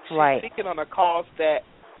 but she's speaking on a cause that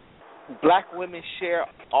black women share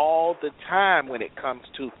all the time when it comes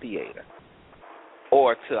to theater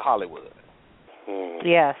or to Hollywood.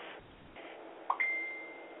 Yes.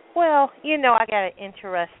 Well, I got an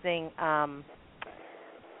interesting,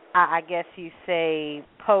 I guess you say,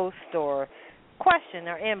 post or question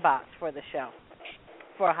or inbox for the show,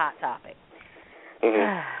 for a hot topic.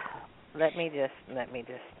 Let me just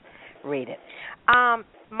read it.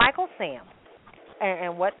 Michael Sam,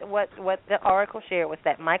 and what the article shared was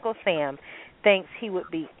that Michael Sam thinks he would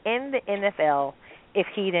be in the NFL if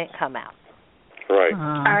he didn't come out. Right.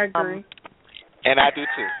 I agree. And I do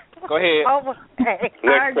too. Go ahead. Oh, hey.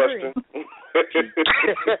 Next question.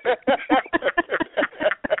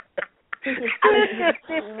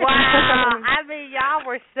 Wow. I mean, y'all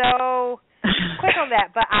were so quick on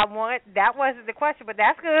that, but that wasn't the question, but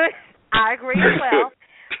that's good. I agree as well.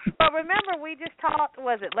 But remember, we just talked,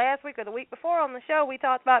 was it last week or the week before on the show, we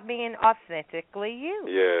talked about being authentically you.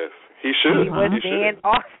 Yes, he should. He was being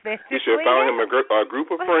authentically He should have found him a group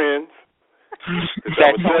of friends.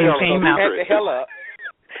 That came out. Shut the hell up.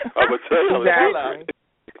 I would tell you the hell up.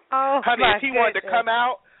 Oh, honey, if he wanted to come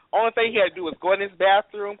out, only thing he had to do was go in his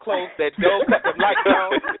bathroom, close that door, cut the lights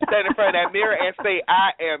on, stand in front of that mirror, and say,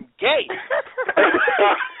 "I am gay."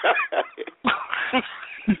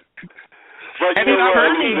 And then I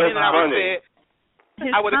came in and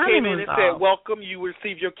I would have came in and said, "Welcome, you will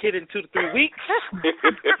receive your kid in 2 to 3 weeks."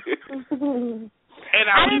 And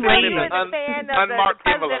I didn't know you were the fan of the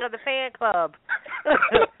president of the fan club.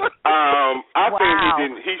 I think he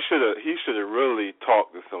didn't. He should have really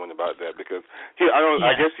talked to someone about that because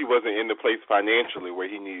I guess he wasn't in the place financially where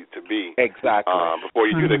he needed to be. Exactly. Before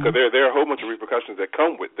you do that, because there are a whole bunch of repercussions that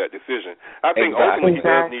come with that decision. I think ultimately he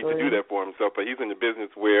does need to do that for himself, but he's in the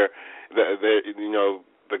business where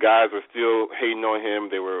the guys are still hating on him.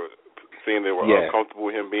 They were saying they were uncomfortable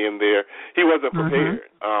with him being there. He wasn't prepared.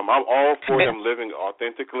 I'm all for him living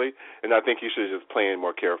authentically, and I think he should have just planned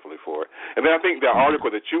more carefully for it. And then I think the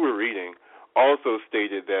article that you were reading also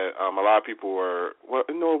stated that a lot of people were, well,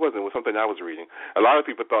 no, it wasn't. It was something I was reading. A lot of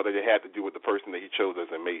people thought that it had to do with the person that he chose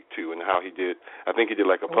as a mate, too, and how he did, I think he did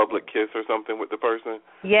like a public kiss or something with the person.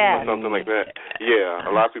 Yeah. Or something like that. Yeah,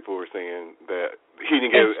 a lot of people were saying that he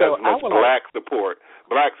didn't get as much black support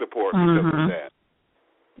because of that.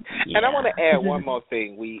 Yeah. And I want to add one more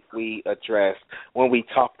thing we addressed when we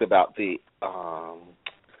talked about the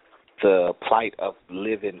plight of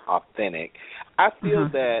living authentic. I feel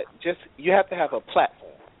that just you have to have a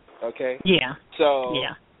platform, okay? Yeah. So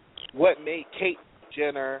what made Kate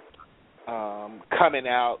Jenner coming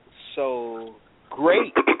out so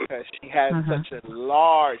great because she has such a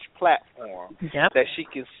large platform that she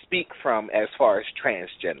can speak from as far as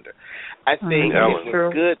transgender. I think it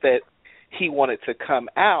was good that he wanted to come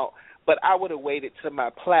out, but I would have waited till my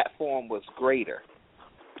platform was greater.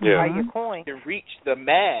 Yeah. To reach the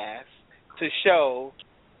mass to show,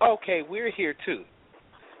 okay, we're here too.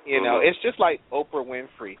 It's just like Oprah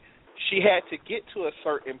Winfrey. She had to get to a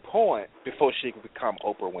certain point before she could become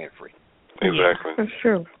Oprah Winfrey. Exactly. That's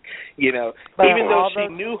true. Even though she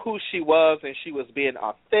knew who she was and she was being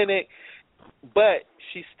authentic, but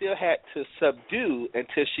she still had to subdue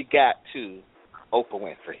until she got to Oprah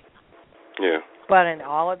Winfrey. Yeah. But in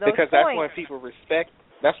all of those because that's when people respect.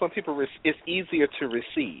 That's when people. It's easier to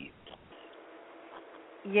receive.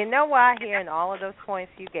 You know what I hear in all of those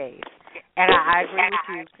points you gave, and I agree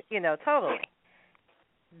with you. Totally.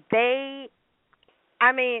 They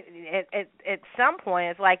I mean, at some point,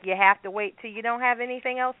 it's like you have to wait till you don't have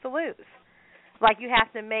anything else to lose. Like you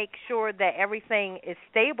have to make sure that everything is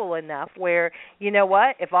stable enough where, you know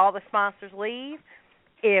what, if all the sponsors leave,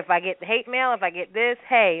 if I get the hate mail, if I get this,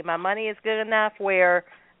 hey, my money is good enough where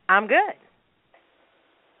I'm good.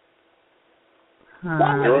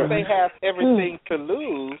 Why would they have everything to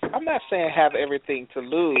lose? I'm not saying have everything to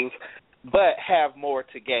lose, but have more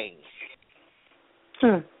to gain.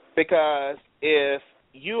 Because if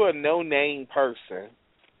you're a no-name person,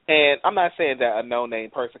 and I'm not saying that a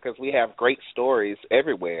no-name person, because we have great stories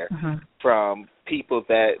everywhere from people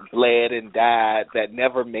that bled and died that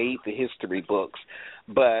never made the history books,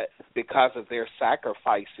 but because of their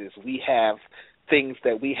sacrifices, we have things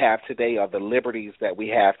that we have today, or the liberties that we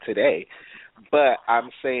have today. But I'm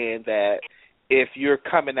saying that if you're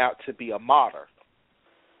coming out to be a martyr,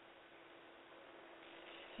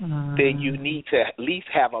 then you need to at least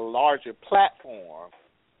have a larger platform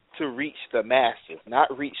to reach the masses,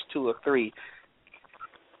 not reach 2 or 3,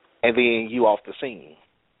 and then you off the scene.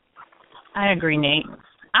 I agree, Nate.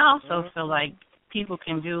 I also feel like people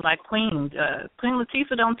can do like Queen. Queen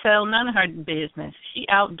Latifah don't tell none of her business. She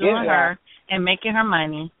out doing her and making her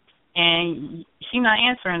money, and she not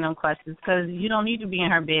answering them questions because you don't need to be in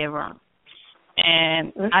her bedroom.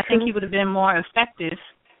 And I think he would have been more effective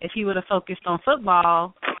if he would have focused on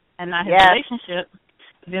football and not his relationship.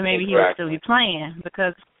 Then maybe he would still be playing,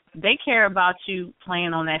 because they care about you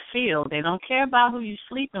playing on that field. They don't care about who you're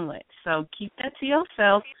sleeping with. So keep that to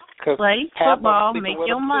yourself. Play football, make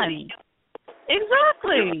your money.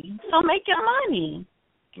 Exactly. So make your money.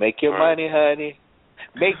 Make your money, honey.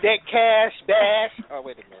 Make that cash dash. Oh,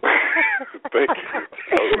 wait a minute. Thank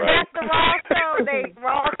you. That's the raw show, Nate.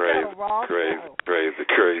 Raw show.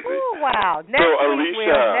 Crazy. Oh, wow.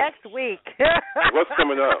 Next week. What's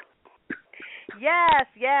coming up?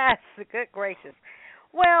 Yes. Good gracious.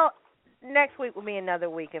 Well, next week will be another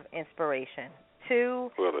week of inspiration. 2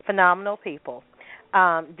 phenomenal people.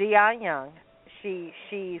 Dion Young,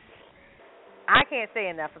 she's I can't say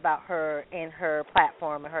enough about her and her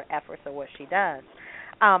platform and her efforts of what she does.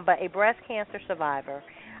 But a breast cancer survivor.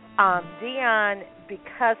 Dion,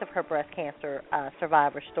 because of her breast cancer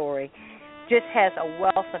survivor story, just has a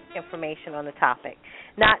wealth of information on the topic.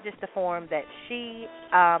 Not just the form that she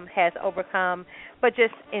has overcome, but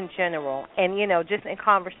just in general. And, just in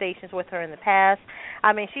conversations with her in the past,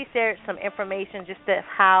 she shared some information just of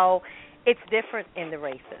how it's different in the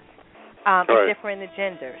races. It's different in the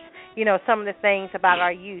genders. Some of the things about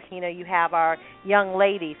our youth, you have our young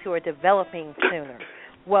ladies who are developing sooner.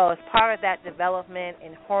 Well, as part of that development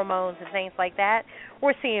and hormones and things like that,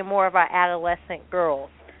 we're seeing more of our adolescent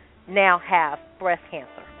girls now have breast cancer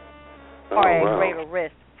or a greater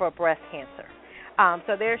risk for breast cancer.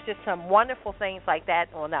 So there's just some wonderful things like that.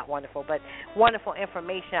 Well, not wonderful, but wonderful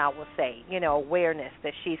information, I will say, awareness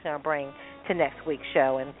that she's going to bring to next week's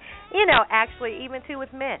show. And, actually, even, too,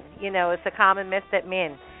 with men. It's a common myth that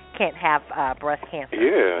men can't have breast cancer.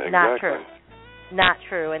 Yeah, exactly. Not true. Not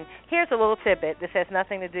true. And here's a little tidbit. This has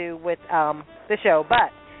nothing to do with the show,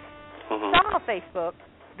 but saw on Facebook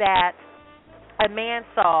that a man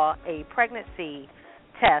saw a pregnancy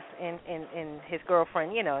test in his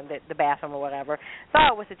girlfriend, in the bathroom or whatever.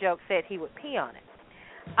 Thought it was a joke, said he would pee on it.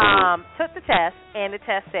 Took the test, and the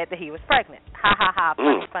test said that he was pregnant. Ha, ha,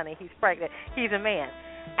 ha, funny, he's pregnant. He's a man.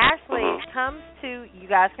 Actually, it comes to, you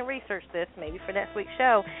guys can research this maybe for next week's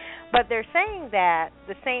show, but they're saying that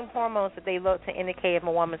the same hormones that they look to indicate if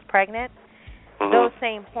a woman's pregnant, those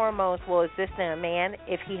same hormones will exist in a man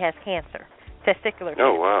if he has cancer, testicular cancer.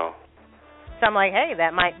 Oh, wow. So I'm like, hey,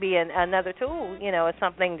 that might be another tool, it's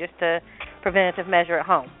something just a preventative measure at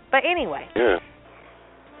home. But anyway,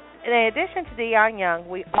 in addition to Dion Young,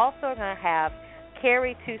 we also are going to have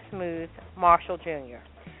Carrie Too Smooth Marshall Jr.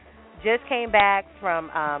 Just came back from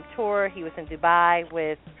tour. He was in Dubai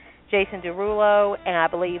with Jason Derulo, and I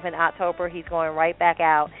believe in October he's going right back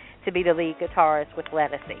out to be the lead guitarist with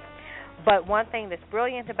Legacy. But one thing that's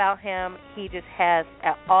brilliant about him, he just has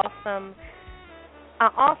an awesome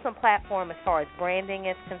platform as far as branding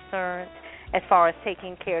is concerned, as far as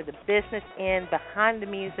taking care of the business end behind the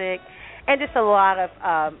music, and just a lot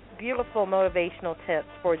of beautiful motivational tips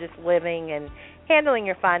for just living and handling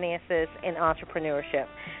your finances and entrepreneurship.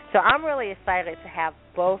 So I'm really excited to have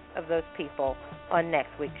both of those people on next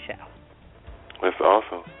week's show. That's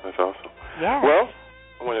awesome. Yeah. Well,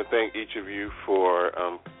 I want to thank each of you for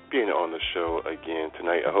being on the show again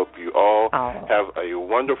tonight. I hope you all have a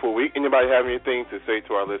wonderful week. Anybody have anything to say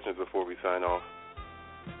to our listeners before we sign off?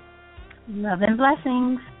 Love and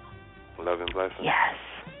blessings. Love and blessings. Yes.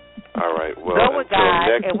 All right. Well, go with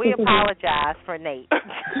God, and we apologize for Nate.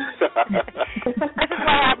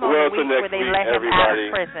 Well, till next week, everybody.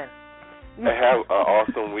 Have an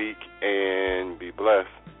awesome week and be blessed.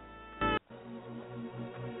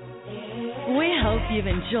 We hope you've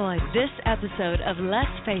enjoyed this episode of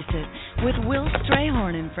Let's Face It with Will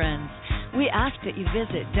Strayhorn and Friends. We ask that you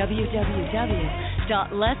visit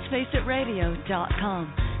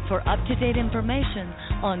www.letsfaceitradio.com for up-to-date information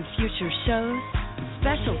on future shows,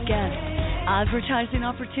 special guests, advertising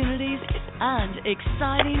opportunities, and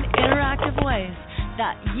exciting interactive ways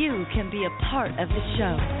that you can be a part of the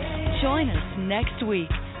show. Join us next week,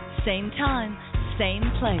 same time,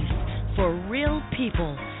 same place, for real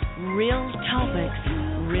people, real topics,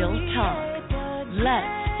 real talk.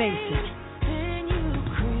 Let's face it.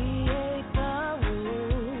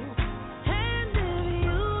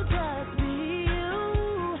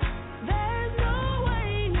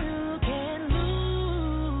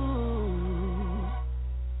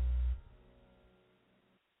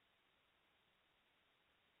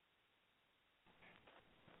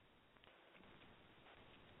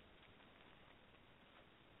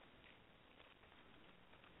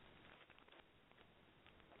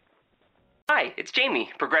 Hi, it's Jamie,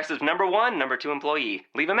 Progressive's #1, #2 employee.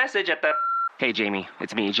 Leave a message at the... Hey, Jamie,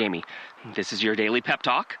 it's me, Jamie. This is your daily pep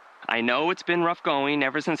talk. I know it's been rough going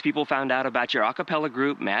ever since people found out about your a cappella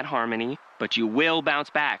group, Mad Harmony, but you will bounce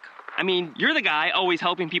back. I mean, you're the guy always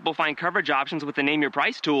helping people find coverage options with the Name Your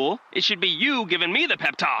Price tool. It should be you giving me the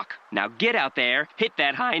pep talk. Now get out there, hit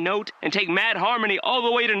that high note, and take Mad Harmony all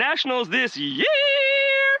the way to nationals this year!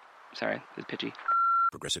 Sorry, it's pitchy.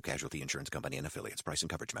 Progressive Casualty Insurance Company and Affiliates. Price and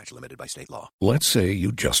coverage match limited by state law. Let's say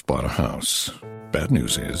you just bought a house. Bad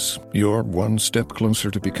news is, you're one step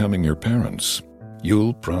closer to becoming your parents.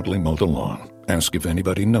 You'll proudly mow the lawn. Ask if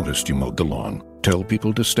anybody noticed you mowed the lawn. Tell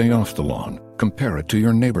people to stay off the lawn. Compare it to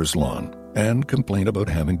your neighbor's lawn. And complain about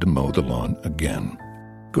having to mow the lawn again.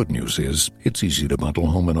 Good news is, it's easy to bundle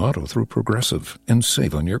home and auto through Progressive and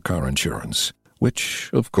save on your car insurance. Which,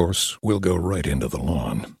 of course, will go right into the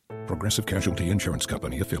lawn. Progressive Casualty Insurance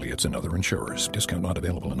Company, Affiliates, and other insurers. Discount not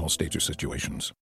available in all states or situations.